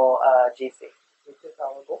small GC, which is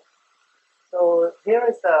our goal. So here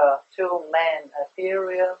is the two main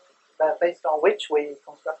theorems based on which we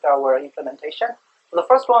construct our implementation. So the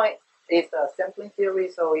first one is the sampling theory.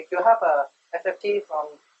 So if you have a FFT from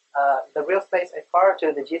the real space FR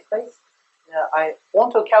to the G space, I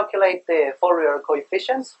want to calculate the Fourier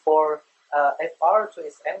coefficients for FR to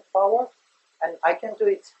its nth power, and I can do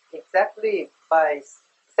it exactly by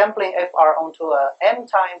sampling FR onto a m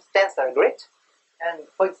times tensor grid. And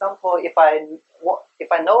for example, if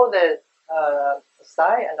I know the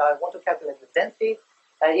psi and I want to calculate the density,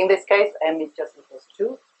 in this case m is just equals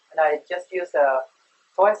 2, and I just use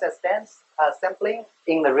twice as dense sampling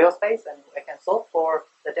in the real space, and I can solve for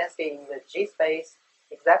the density in the G space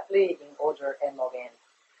exactly in order m of n.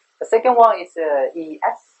 The second one is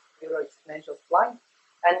ES, Euler exponential spline.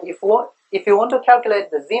 And if you want to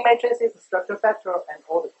calculate the Z matrices, the structure factor, and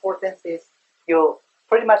all the core densities, you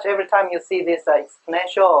pretty much every time you see this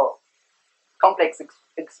exponential complex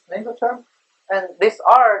exponential term, and these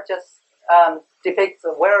are just depicts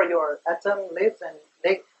where your atom lives, and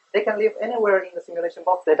they can live anywhere in the simulation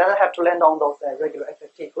box. They don't have to land on those regular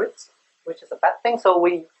FFT grids, which is a bad thing. So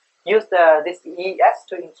we use this ES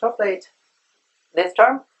to interpolate this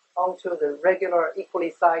term onto the regular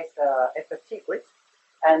equally sized FFT grid,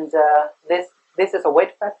 and this is a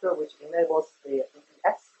weight factor which enables the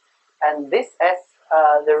ES, and this S,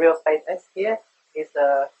 the real space S here, is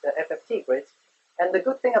the FFT grid. And the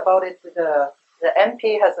good thing about it, the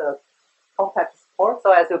MP has a compact support.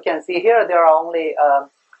 So as you can see here, there are only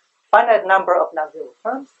finite number of non-zero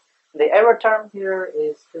terms. The error term here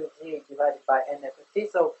is 2g divided by n FFT,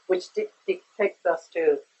 so which takes us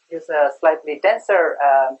to use a slightly denser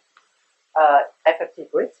FFT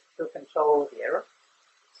grid to control the error.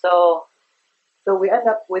 So we end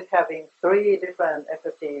up with having 3 different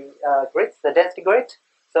FFT grids, the density grid.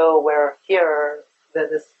 So where here,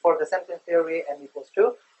 for the sampling theory, n equals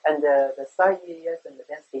 2, and the psi ES and the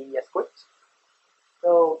density ES grid.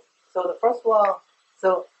 So the first one,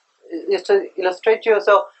 so is to illustrate you.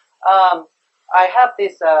 So I have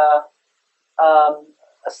this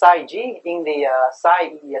psi g in the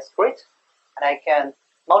psi ES grid, and I can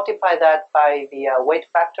multiply that by the weight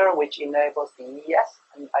factor, which enables the ES,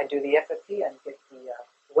 and I do the FFT and get the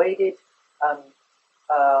weighted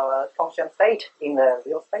function state in the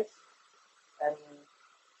real space.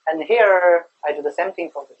 And here I do the same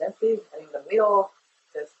thing for the density, and in the middle,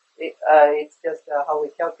 it's just how we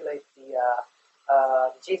calculate the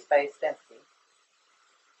G space density.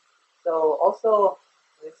 So also,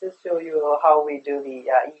 this is show you how we do the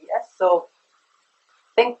ES. So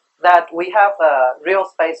think that we have a real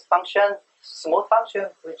space function, smooth function,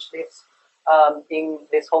 which lives in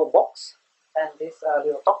this whole box, and these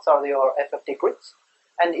little dots are your FFT grids,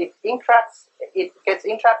 and it gets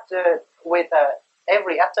interacted with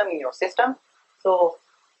every atom in your system. So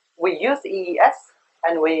we use EES,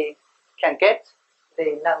 and we can get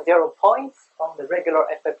the non-zero points on the regular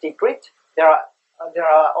FFT grid. There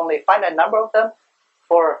are only a finite number of them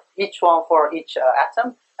for each one for each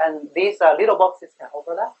atom, and these little boxes can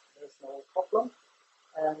overlap. There's no problem,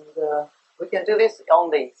 and we can do this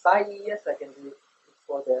on the psi ES. I can do it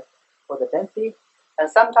for the density, and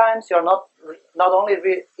sometimes you're not only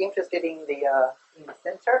interested in the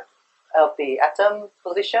center of the atom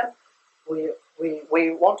position. We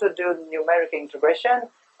want to do numeric integration,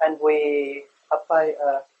 and we apply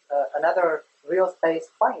another real space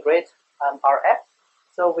fine grid, RF.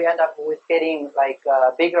 So we end up with getting like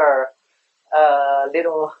a bigger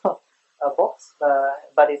little box,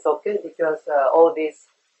 but it's okay because all these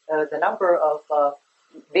the number of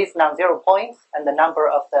these non-zero points and the number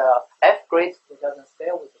of the F grids, it doesn't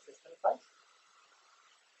scale with the system size.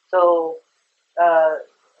 So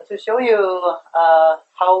to show you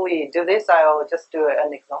how we do this, I'll just do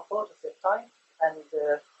an example to save time. And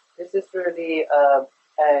this is really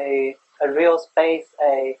a real space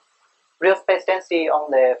density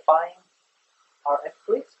on the fine RF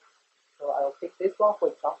grid. So I'll pick this one for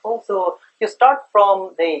example. So you start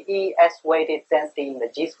from the ES weighted density in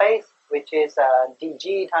the G space, which is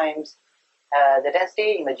dg times the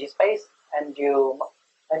density in the G space, and you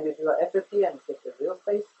do a FFT and get the real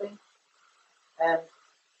space thing. And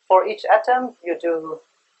for each atom, you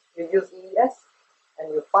use ES,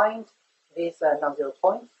 and you find these non-zero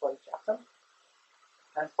points for each atom.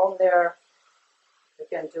 And from there, you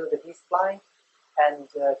can do the D-spline and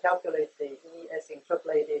calculate the E as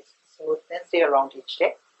interpolated smooth density around each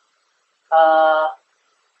J.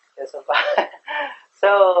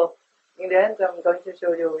 So in the end, I'm going to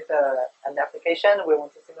show you with an application we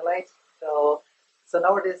want to simulate. So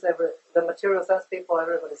nowadays, the material science people,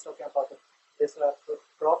 everybody's talking about this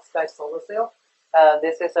perovskite solar cell.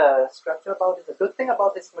 This is a structure about it. The good thing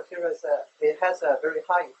about this material is it has a very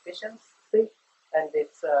high efficiency, and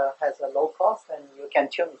it has a low cost, and you can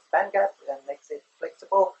tune its bandgap and makes it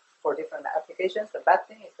flexible for different applications. The bad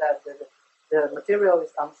thing is that the material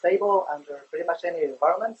is unstable under pretty much any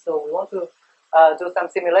environment. So we want to do some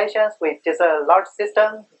simulations with just a large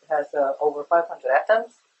system. It has over 500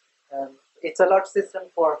 atoms. It's a large system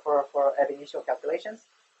for ab initio calculations.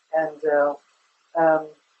 And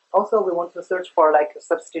also we want to search for like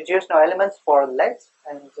substitutional elements for leads,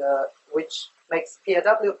 and which makes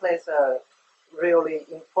PAW plays a really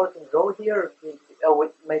important role here,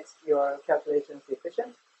 which makes your calculations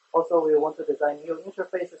efficient. Also, we want to design new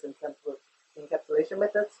interfaces and encapsulation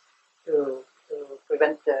methods to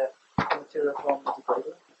prevent the material from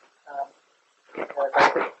degrading.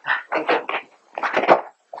 That's it. Thank you.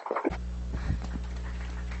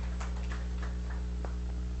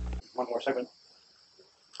 One more segment.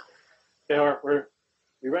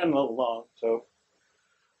 We ran a little long, so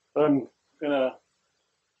I'm gonna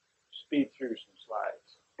speed through some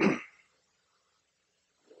slides.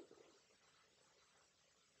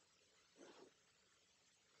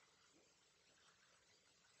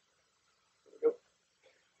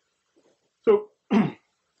 So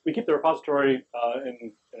we keep the repository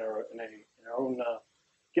in our own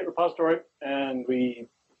Git repository, and we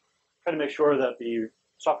try to make sure that the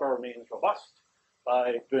software remains robust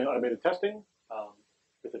by doing automated testing,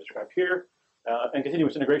 with the described here, and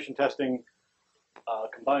continuous integration testing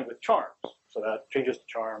combined with charms, so that changes to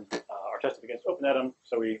charm are tested against OpenAtom,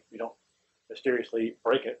 so we don't mysteriously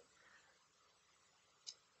break it.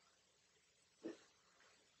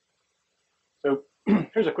 So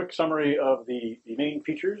here's a quick summary of the main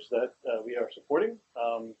features that we are supporting.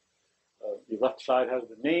 The left side has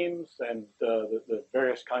the names and the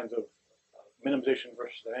various kinds of minimization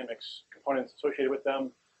versus dynamics components associated with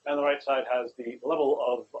them, and the right side has the level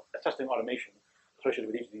of testing automation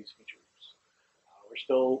associated with each of these features. We're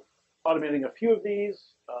still automating a few of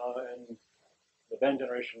these, and the band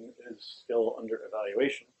generation is still under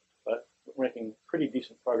evaluation, but we're making pretty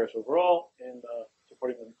decent progress overall in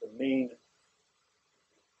supporting the main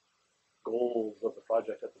goals of the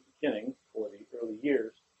project at the beginning for the early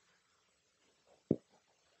years.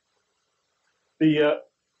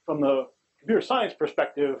 From the computer science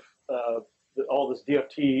perspective, all this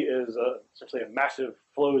DFT is essentially a massive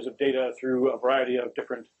flows of data through a variety of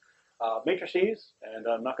different matrices, and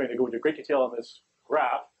I'm not going to go into great detail on this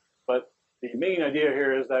graph, but the main idea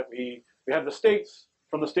here is that we have the states.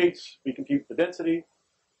 From the states, we compute the density.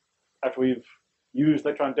 After we've used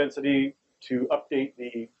electron density to update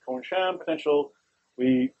the Kohn-Sham potential,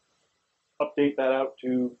 we update that out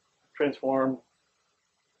to transform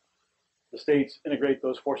the states, integrate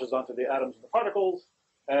those forces onto the atoms and the particles,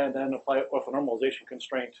 and then apply it with a normalization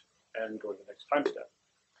constraint and go to the next time step.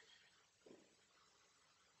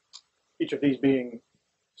 Each of these being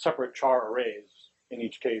separate char arrays in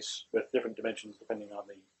each case with different dimensions depending on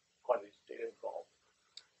the quantities of data involved.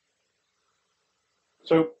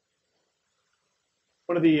 So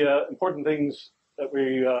one of the important things that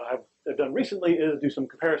we have done recently is do some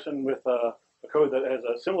comparison with a code that has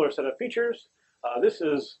a similar set of features. This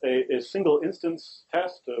is a single instance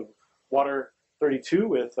test of water 32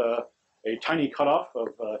 with a tiny cutoff of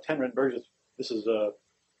 10 Rydbergs. This is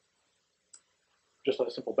just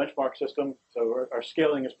a simple benchmark system, so our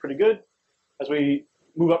scaling is pretty good. As we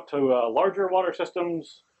move up to larger water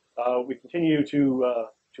systems, we continue to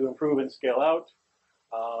improve and scale out,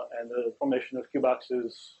 and the formation of QBox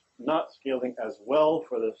is not scaling as well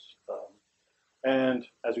for this. And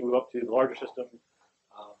as we move up to the larger system,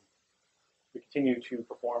 we continue to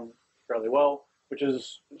perform fairly well, which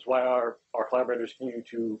is why our collaborators continue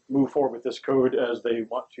to move forward with this code as they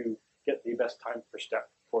want to get the best time per step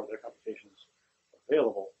for their computations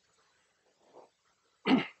available.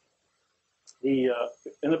 In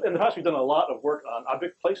the past, we've done a lot of work on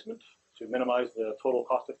object placement to minimize the total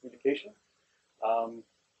cost of communication.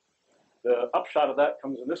 The upshot of that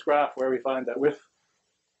comes in this graph, where we find that with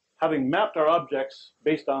having mapped our objects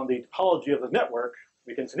based on the topology of the network,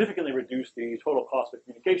 we can significantly reduce the total cost of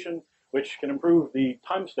communication, which can improve the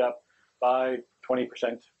time step by 20%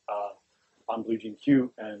 on Blue Gene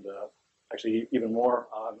Q, and actually even more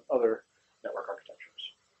on other network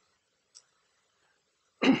architectures.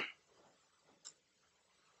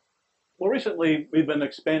 Well, recently we've been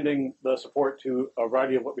expanding the support to a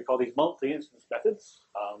variety of what we call these multi-instance methods.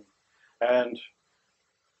 And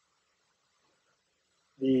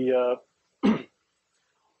the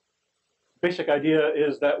basic idea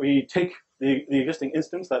is that we take the existing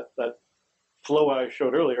instance, that flow I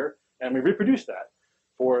showed earlier, and we reproduce that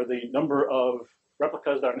for the number of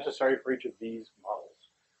replicas that are necessary for each of these models.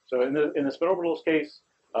 So in the spin orbital's case,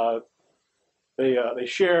 they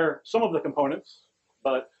share some of the components,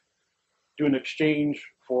 but do an exchange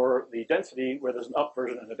for the density where there's an up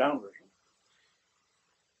version and a down version.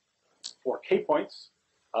 For K points,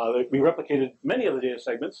 we replicated many of the data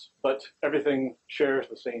segments, but everything shares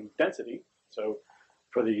the same density. So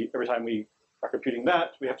for every time we are computing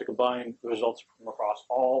that, we have to combine the results from across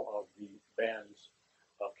all of the bands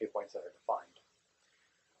of K points that are defined.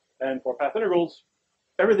 And for path integrals,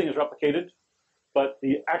 everything is replicated, but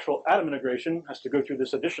the actual atom integration has to go through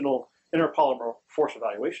this additional interpolymer force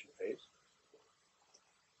evaluation phase.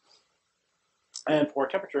 And for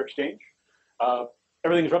temperature exchange,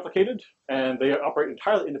 everything is replicated, and they operate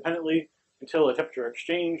entirely independently until a temperature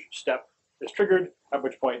exchange step is triggered, at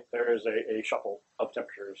which point there is a shuffle of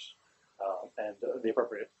temperatures and the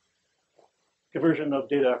appropriate conversion of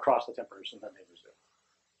data across the tempers, and then they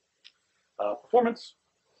resume. Performance.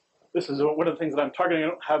 This is one of the things that I'm targeting. I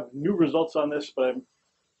don't have new results on this, but I'm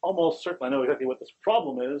almost certain I know exactly what this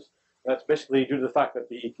problem is. That's basically due to the fact that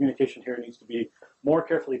the communication here needs to be more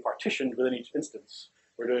carefully partitioned within each instance.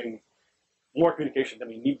 We're doing more communication than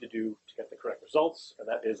we need to do to get the correct results, and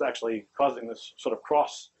that is actually causing this sort of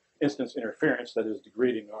cross-instance interference that is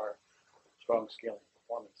degrading our strong scaling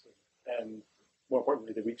performance, and more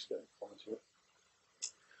importantly, the weak scaling performance here.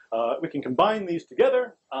 We can combine these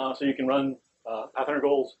together, so you can run path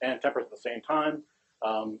integrals and tempers at the same time,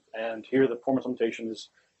 and here the performance limitation is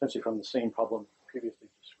essentially from the same problem previously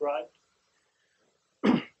described.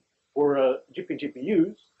 For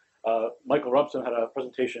GPUs, Michael Robson had a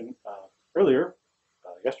presentation earlier,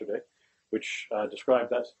 yesterday, which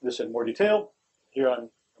described this in more detail. Here I'm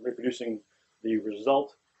reproducing the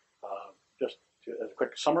result just as a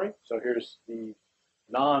quick summary. So here's the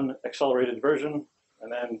non-accelerated version,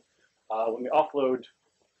 and then when we offload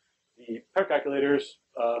the pair calculators,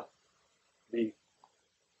 the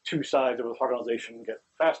two sides of the orthogonalization get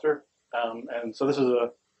faster. And so this is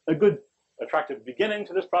a good, attractive beginning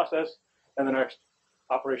to this process, and the next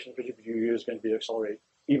operation for GPU is going to be to accelerate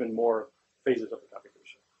even more phases of the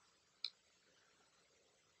computation.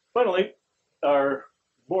 Finally, our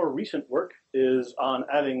more recent work is on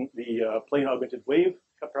adding the plane augmented wave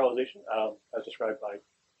parallelization, as described by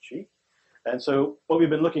Xi. And so what we've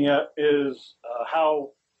been looking at is how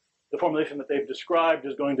the formulation that they've described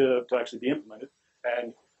is going to actually be implemented.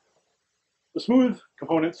 And the smooth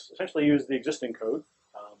components essentially use the existing code,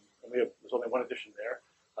 and there's only one addition there.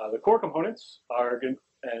 The core components are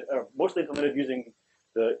mostly implemented using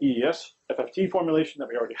the EES FFT formulation that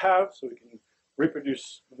we already have, so we can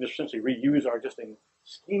reproduce, essentially reuse our existing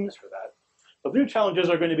schemes for that. But the new challenges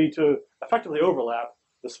are going to be to effectively overlap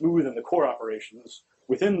the smooth and the core operations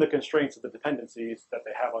within the constraints of the dependencies that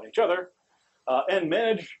they have on each other, and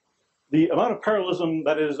manage the amount of parallelism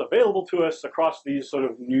that is available to us across these sort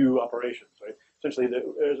of new operations. Right? Essentially,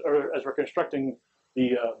 as we're constructing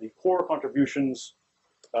the core contributions,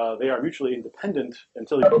 they are mutually independent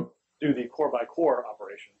until you do the core by core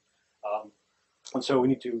operation. And so we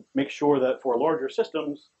need to make sure that for larger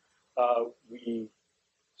systems, we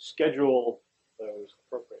schedule those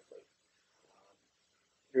appropriately.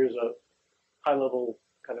 Here's a high-level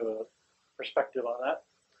kind of a perspective on that.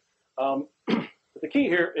 But the key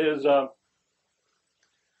here is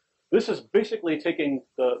this is basically taking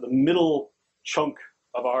the middle chunk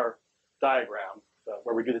of our diagram,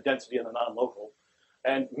 where we do the density and the non-local,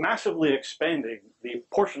 and massively expanding the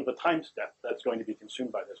portion of the time step that's going to be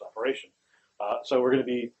consumed by this operation. So we're going to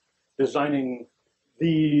be designing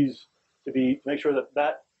these to make sure that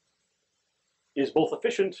that is both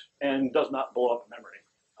efficient and does not blow up memory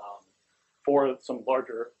for some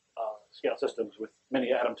larger scale systems with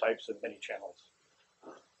many atom types and many channels.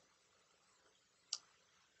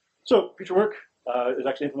 So future work is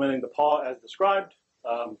actually implementing the PAW as described,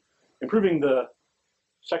 improving the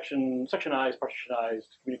sectionized,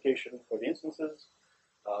 partitionized communication for the instances,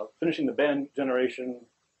 finishing the band generation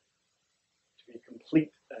to be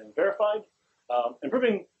complete and verified,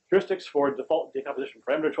 improving heuristics for default decomposition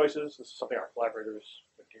parameter choices. This is something our collaborators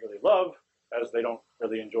particularly love, as they don't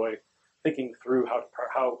really enjoy thinking through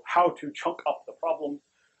how to chunk up the problem.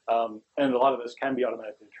 And a lot of this can be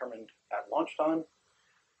automatically determined at launch time.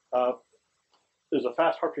 There's a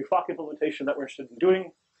fast Hartree-Fock implementation that we're interested in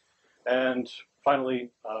doing. And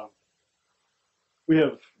finally, We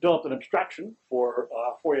have developed an abstraction for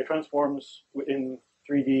Fourier transforms in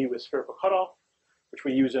 3D with spherical cutoff, which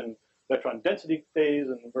we use in electron density phase,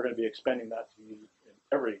 and we're going to be expanding that to use in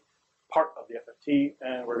every part of the FFT,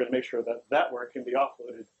 and we're going to make sure that that work can be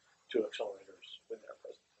offloaded to accelerators when they're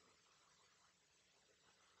present.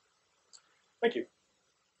 Thank you.